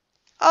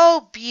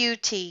 Oh,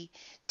 beauty,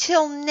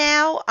 till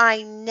now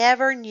I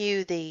never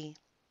knew thee."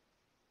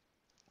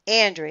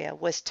 Andrea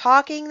was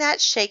talking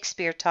that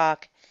Shakespeare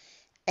talk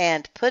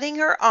and putting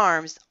her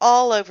arms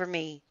all over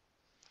me.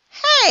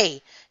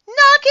 "Hey,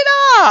 knock it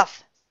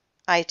off!"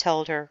 I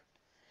told her.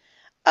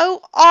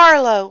 "Oh,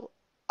 Arlo,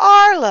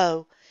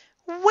 Arlo,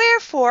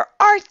 wherefore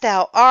art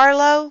thou,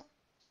 Arlo?"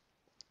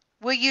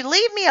 "Will you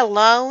leave me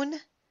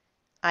alone?"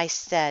 I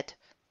said,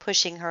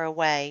 pushing her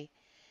away,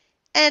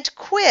 "and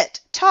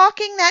quit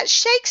talking that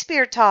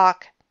Shakespeare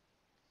talk."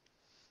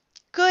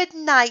 "Good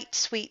night,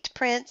 sweet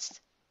prince,"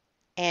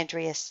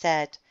 Andrea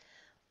said.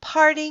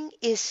 "Parting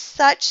is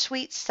such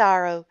sweet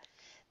sorrow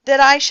that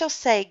I shall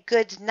say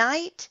good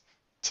night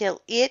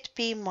till it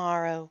be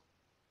morrow."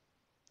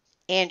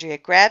 Andrea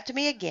grabbed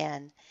me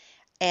again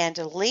and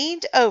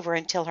leaned over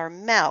until her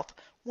mouth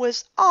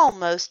was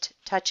almost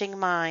touching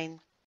mine.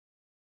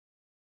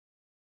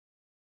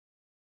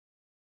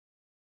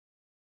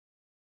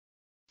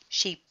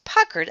 She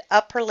puckered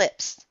up her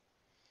lips.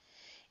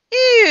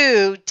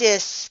 "Ew,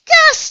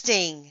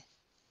 disgusting!"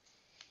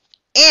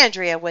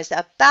 Andrea was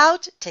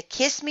about to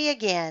kiss me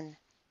again.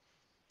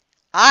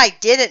 I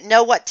didn't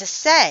know what to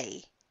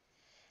say.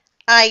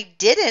 I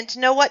didn't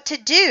know what to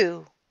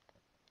do.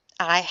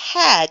 I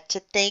had to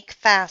think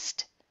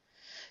fast.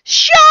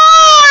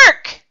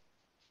 "Shark!"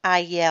 I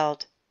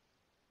yelled.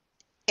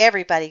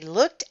 Everybody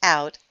looked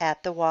out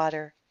at the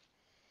water.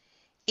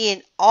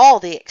 In all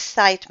the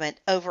excitement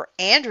over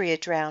Andrea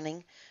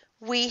drowning,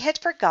 we had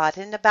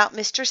forgotten about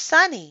Mr.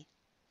 Sunny.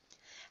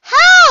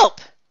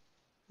 "Help!"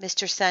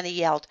 Mr. Sunny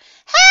yelled.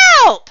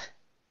 "Help!"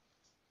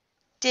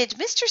 "Did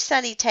Mr.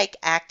 Sunny take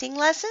acting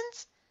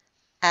lessons?"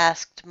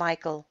 asked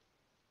Michael.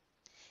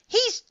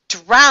 "He's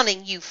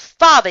drowning, you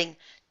fobbing,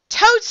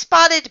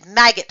 toad-spotted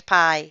maggot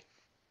pie,"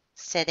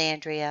 said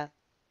Andrea.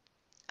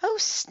 "Oh,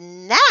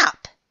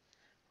 snap!"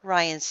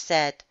 Ryan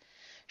said.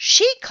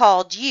 "She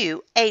called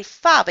you a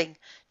fobbing,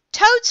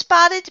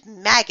 toad-spotted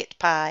maggot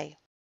pie."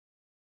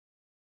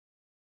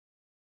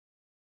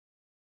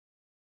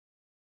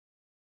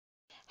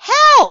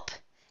 "Help!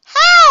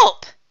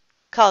 Help!"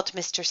 called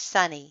Mr.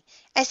 Sunny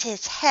as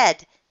his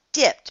head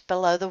dipped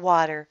below the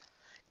water.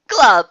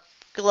 "Glub,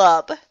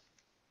 glub."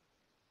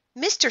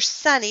 Mr.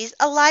 Sunny's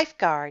a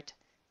lifeguard,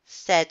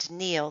 said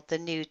Neil, the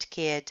nude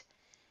kid.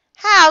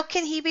 How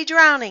can he be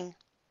drowning?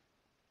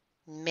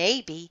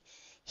 Maybe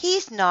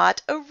he's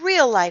not a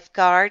real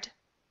lifeguard,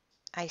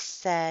 I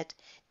said.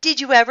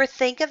 Did you ever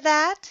think of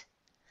that?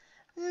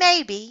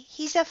 Maybe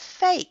he's a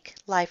fake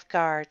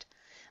lifeguard.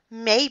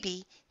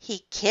 Maybe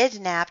he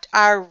kidnapped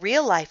our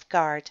real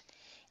lifeguard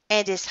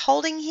and is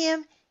holding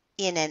him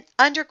in an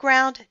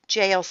underground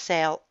jail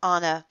cell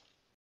on a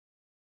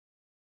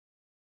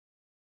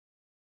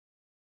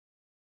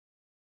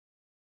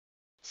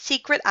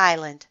secret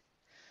island.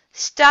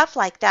 Stuff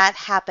like that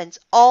happens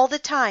all the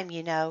time,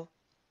 you know.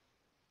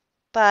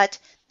 But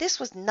this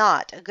was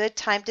not a good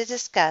time to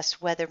discuss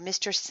whether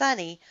Mr.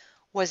 Sunny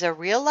was a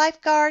real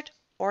lifeguard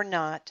or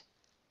not.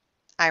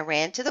 I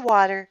ran to the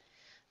water,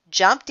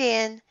 jumped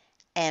in,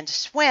 and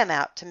swam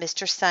out to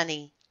Mr.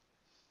 Sunny.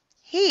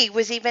 He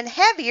was even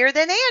heavier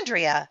than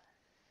Andrea.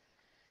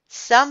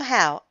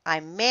 Somehow I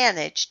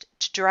managed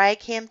to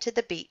drag him to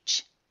the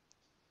beach.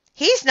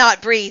 He's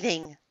not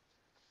breathing,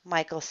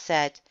 Michael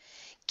said.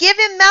 Give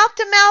him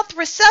mouth-to-mouth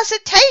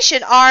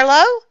resuscitation,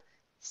 Arlo,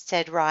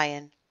 said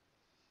Ryan.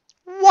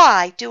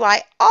 Why do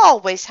I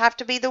always have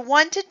to be the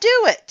one to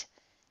do it?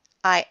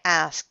 I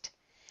asked.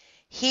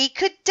 He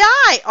could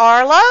die,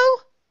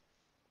 Arlo,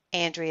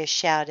 Andrea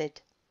shouted.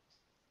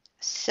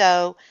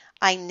 So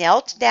I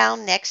knelt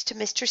down next to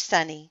Mr.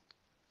 Sunny,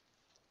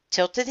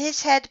 tilted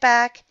his head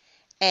back,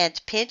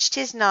 and pinched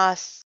his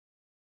nostrils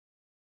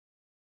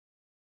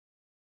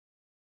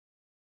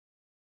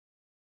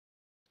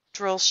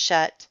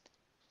shut.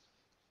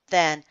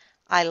 Then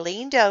I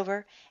leaned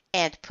over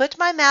and put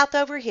my mouth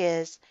over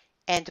his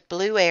and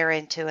blew air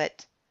into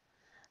it.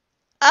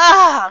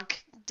 Ugh!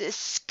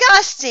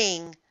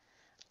 Disgusting!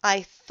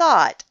 I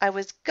thought I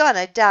was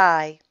gonna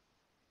die.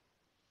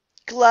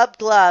 Glub,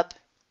 glub,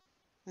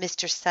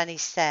 Mr. Sunny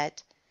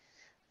said.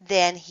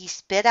 Then he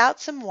spit out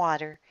some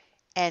water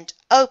and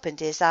opened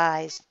his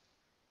eyes.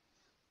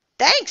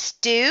 Thanks,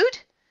 dude.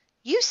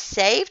 You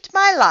saved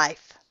my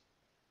life.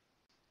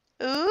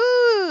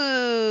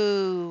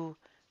 Ooh,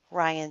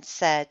 Ryan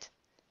said.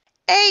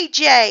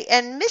 AJ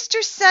and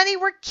Mr. Sunny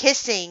were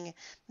kissing.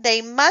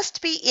 They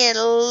must be in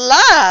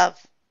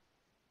love.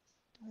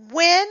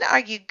 When are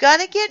you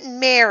gonna get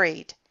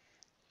married?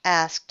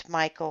 Asked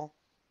Michael.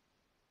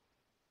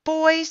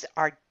 Boys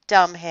are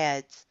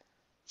dumbheads,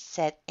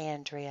 said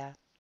Andrea.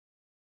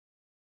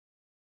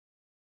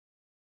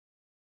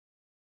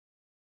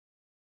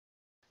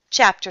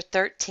 Chapter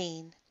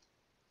 13.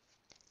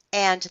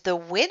 And the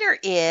winner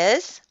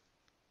is...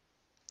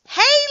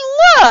 Hey,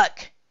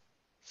 look!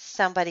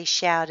 Somebody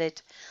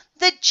shouted.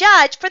 The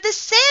judge for the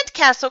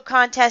sandcastle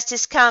contest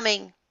is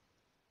coming.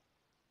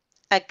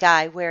 A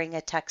guy wearing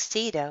a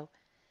tuxedo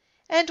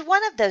and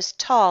one of those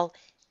tall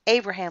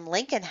Abraham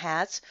Lincoln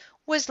hats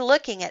was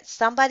looking at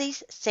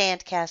somebody's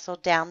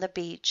sandcastle down the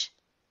beach.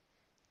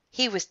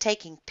 He was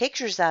taking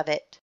pictures of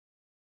it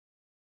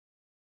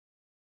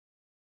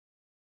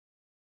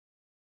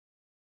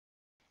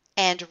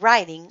and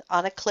writing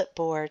on a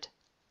clipboard.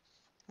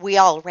 We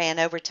all ran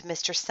over to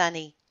Mr.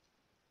 Sunny.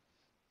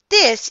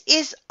 This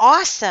is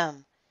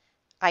awesome,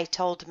 I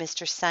told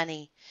Mr.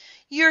 Sunny.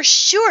 You're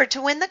sure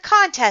to win the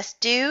contest,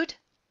 dude.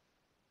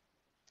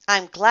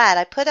 I'm glad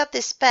I put up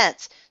this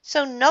fence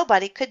so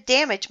nobody could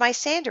damage my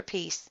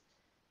centerpiece,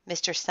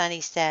 Mr.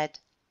 Sunny said.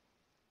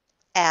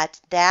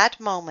 At that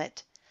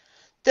moment,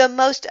 the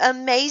most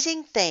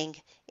amazing thing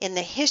in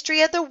the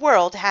history of the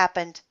world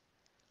happened.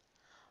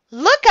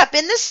 Look up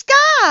in the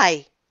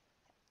sky,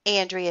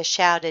 Andrea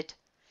shouted.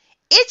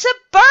 It's a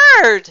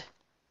bird,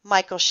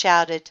 Michael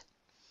shouted.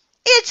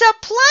 It's a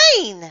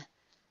plane,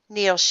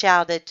 Neil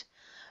shouted.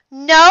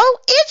 No,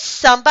 it's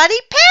somebody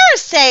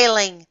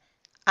parasailing,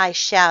 I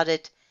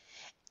shouted.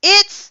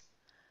 It's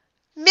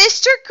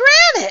Mr.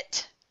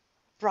 Granite,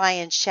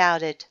 Ryan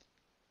shouted.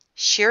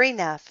 Sure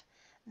enough,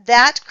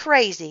 that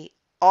crazy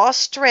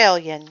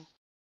Australian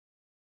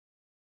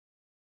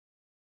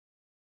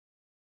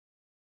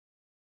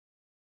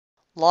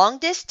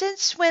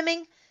long-distance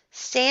swimming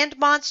sand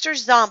monster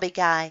zombie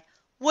guy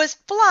was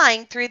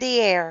flying through the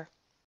air.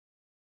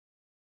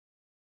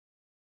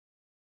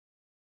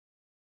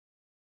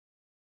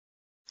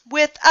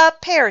 With a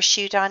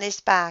parachute on his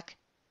back.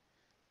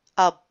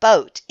 A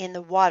boat in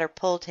the water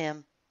pulled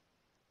him.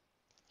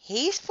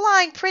 He's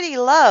flying pretty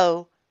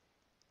low,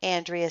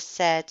 Andrea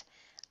said.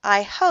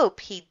 I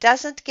hope he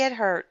doesn't get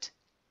hurt.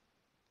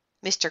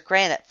 Mr.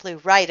 Granite flew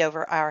right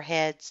over our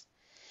heads.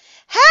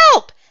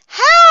 Help!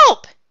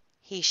 Help!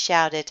 He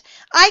shouted.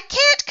 I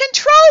can't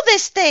control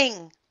this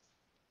thing.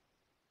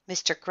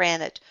 Mr.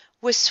 Granite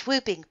was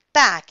swooping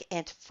back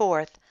and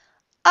forth,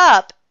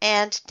 up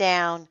and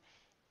down.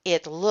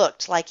 It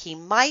looked like he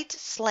might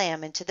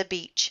slam into the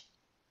beach.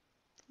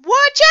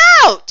 Watch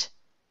out!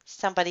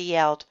 Somebody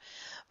yelled.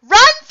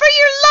 Run for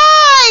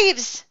your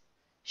lives!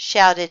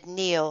 Shouted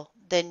Neil,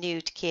 the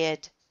nude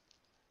kid.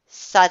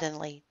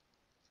 Suddenly,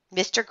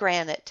 Mr.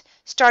 Granite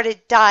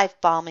started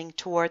dive-bombing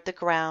toward the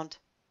ground.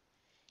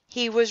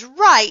 He was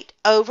right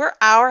over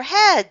our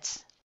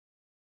heads.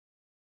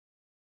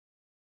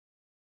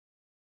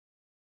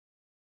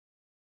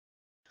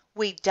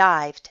 We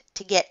dived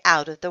to get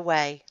out of the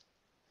way.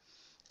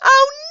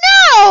 "Oh,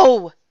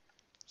 no!"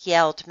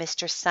 yelled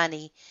Mr.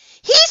 Sunny.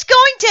 "He's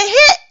going to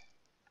hit—"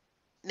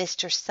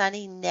 Mr.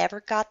 Sunny never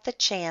got the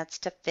chance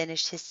to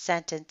finish his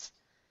sentence,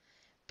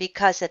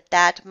 because at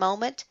that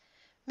moment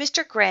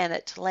Mr.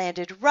 Granite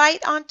landed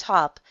right on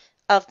top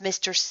of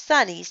Mr.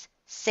 Sunny's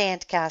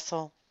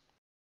sandcastle.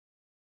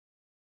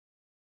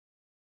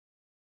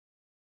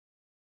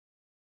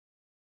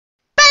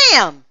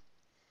 Bam!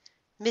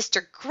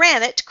 Mr.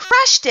 Granite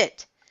crushed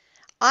it.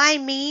 I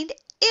mean,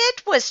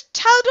 it was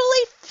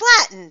totally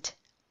flattened.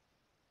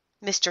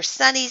 Mr.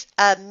 Sunny's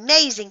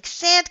amazing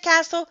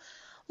sandcastle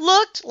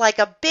looked like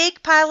a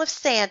big pile of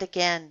sand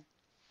again,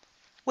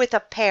 with a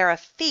pair of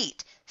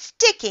feet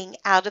sticking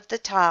out of the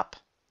top.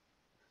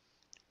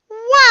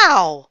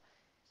 "Wow!"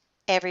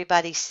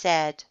 everybody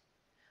said,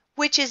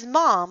 which is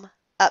Mom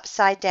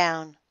upside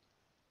down.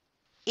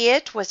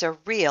 It was a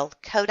real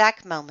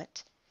Kodak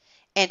moment,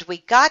 and we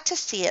got to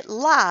see it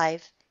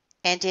live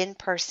and in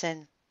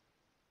person.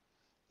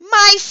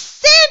 "My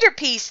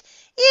centerpiece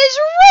is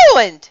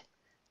ruined!"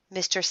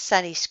 Mr.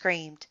 Sunny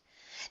screamed.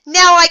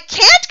 "Now I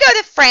can't go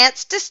to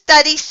France to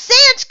study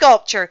sand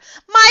sculpture.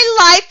 My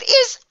life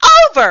is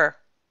over!"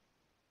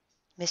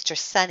 Mr.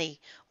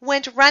 Sunny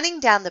went running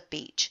down the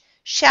beach,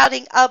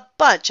 shouting a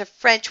bunch of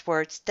French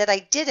words that I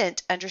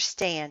didn't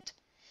understand.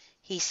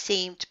 He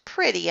seemed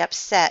pretty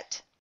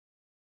upset.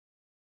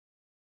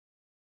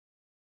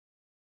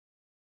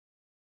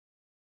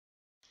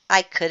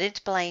 I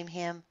couldn't blame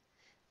him.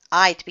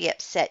 I'd be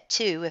upset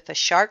too if a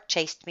shark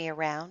chased me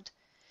around,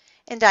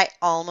 and I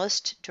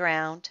almost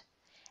drowned,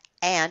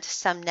 and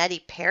some nutty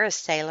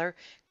parasailer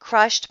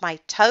crushed my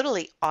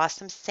totally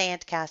awesome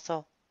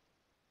sandcastle.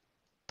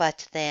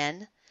 But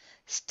then,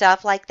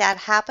 stuff like that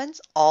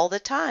happens all the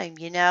time,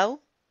 you know.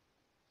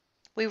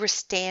 We were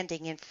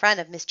standing in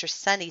front of Mr.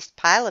 Sunny's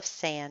pile of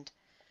sand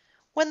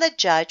when the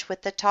judge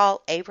with the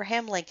tall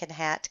Abraham Lincoln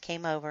hat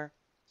came over.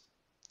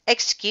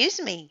 "Excuse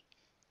me,"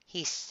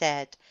 he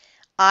said,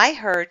 "I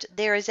heard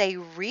there is a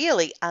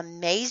really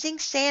amazing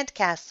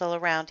sandcastle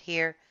around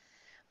here,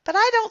 but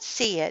I don't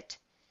see it.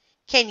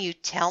 Can you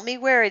tell me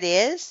where it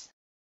is?"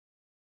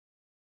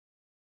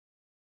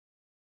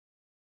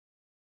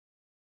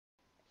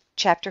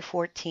 Chapter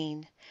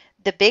 14.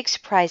 The big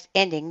surprise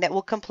ending that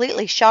will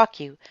completely shock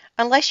you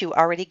unless you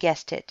already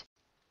guessed it.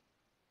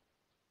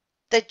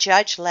 The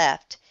judge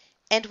left,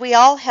 and we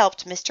all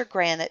helped Mr.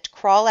 Granite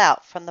crawl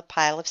out from the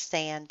pile of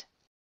sand.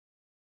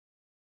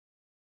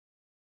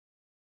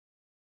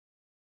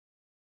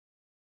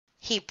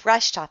 He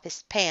brushed off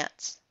his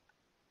pants.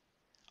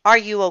 "Are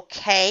you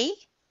okay?"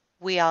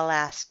 we all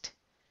asked.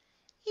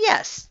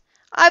 "Yes,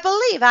 I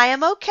believe I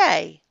am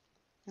okay,"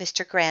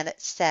 Mr.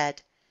 Granite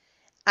said.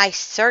 "I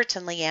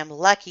certainly am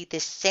lucky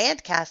this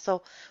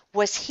sandcastle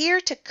was here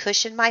to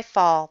cushion my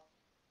fall."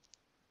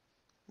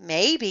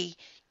 "Maybe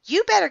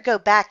you better go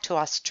back to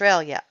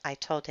Australia," I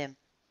told him.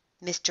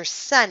 "Mr.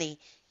 Sunny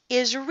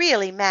is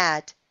really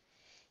mad.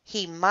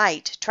 He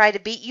might try to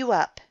beat you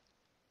up."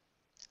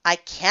 "I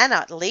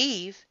cannot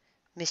leave,"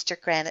 Mr.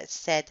 Granite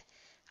said.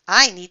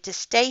 "I need to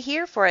stay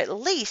here for at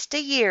least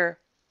a year."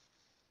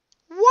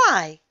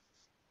 "Why?"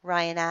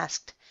 Ryan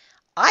asked.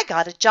 "I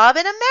got a job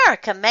in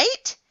America,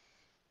 mate,"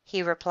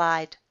 he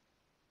replied.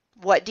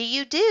 "What do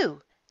you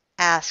do?"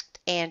 asked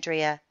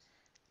Andrea.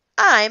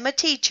 "I'm a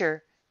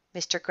teacher,"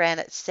 Mr.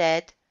 Granite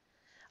said.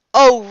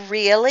 "Oh,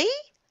 really?"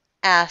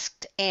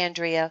 asked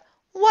Andrea.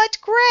 "What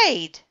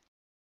grade?"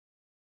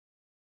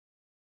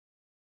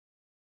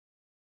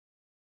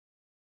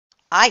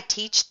 "I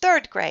teach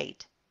third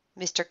grade,"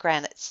 Mr.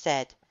 Granite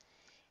said.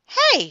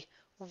 "Hey,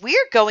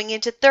 we're going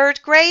into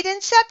third grade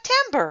in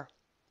September,"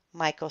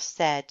 Michael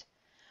said.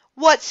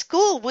 "What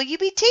school will you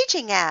be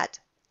teaching at?"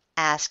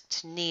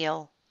 asked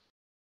Neil.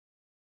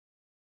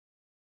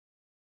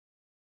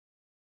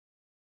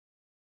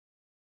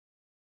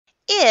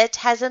 "It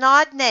has an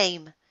odd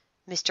name,"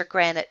 Mr.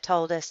 Granite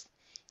told us.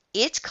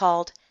 "It's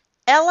called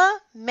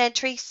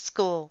Elementary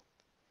School."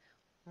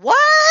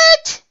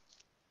 "What?"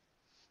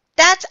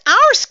 "That's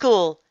our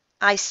school,"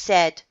 I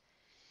said.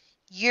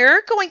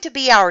 "You're going to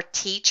be our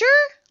teacher?"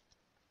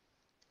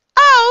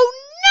 "Oh,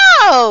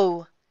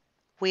 no!"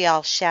 we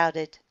all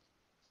shouted.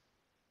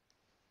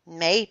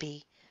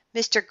 Maybe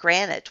Mr.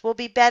 Granite will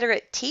be better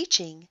at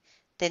teaching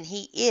than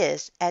he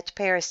is at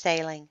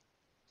parasailing.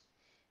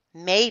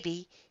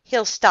 Maybe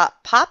he'll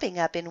stop popping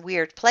up in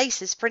weird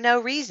places for no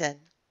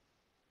reason.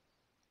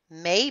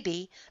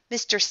 Maybe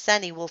Mr.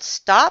 Sunny will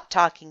stop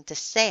talking to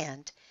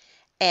sand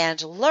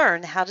and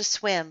learn how to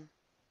swim.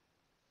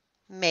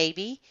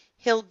 Maybe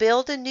he'll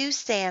build a new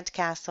sand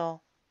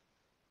castle.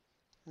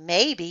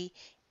 Maybe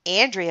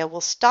Andrea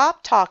will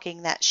stop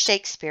talking that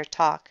Shakespeare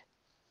talk.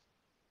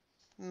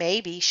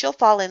 Maybe she'll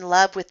fall in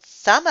love with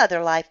some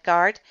other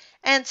lifeguard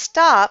and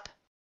stop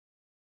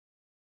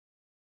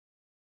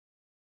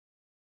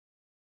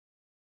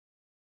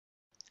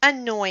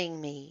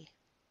annoying me.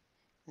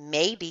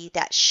 Maybe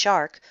that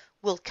shark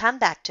will come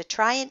back to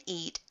try and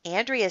eat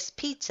Andrea's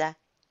pizza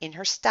in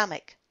her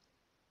stomach.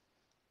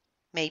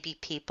 Maybe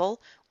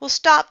people will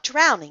stop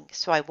drowning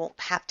so I won't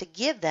have to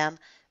give them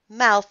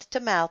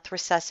mouth-to-mouth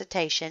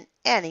resuscitation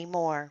any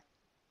more.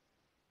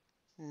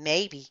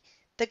 Maybe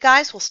the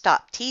guys will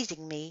stop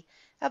teasing me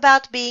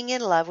about being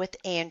in love with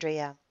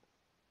Andrea.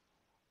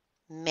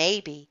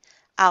 Maybe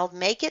I'll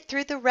make it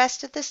through the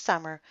rest of the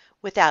summer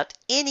without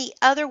any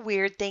other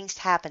weird things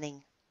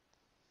happening.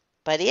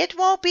 But it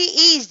won't be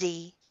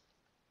easy.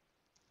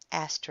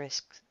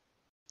 Asterisk.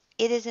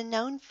 It is a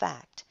known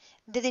fact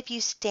that if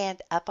you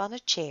stand up on a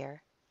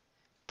chair,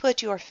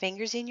 put your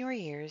fingers in your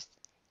ears,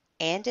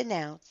 and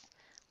announce,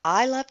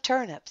 "I love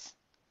turnips,"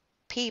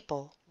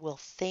 people will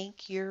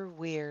think you're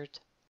weird.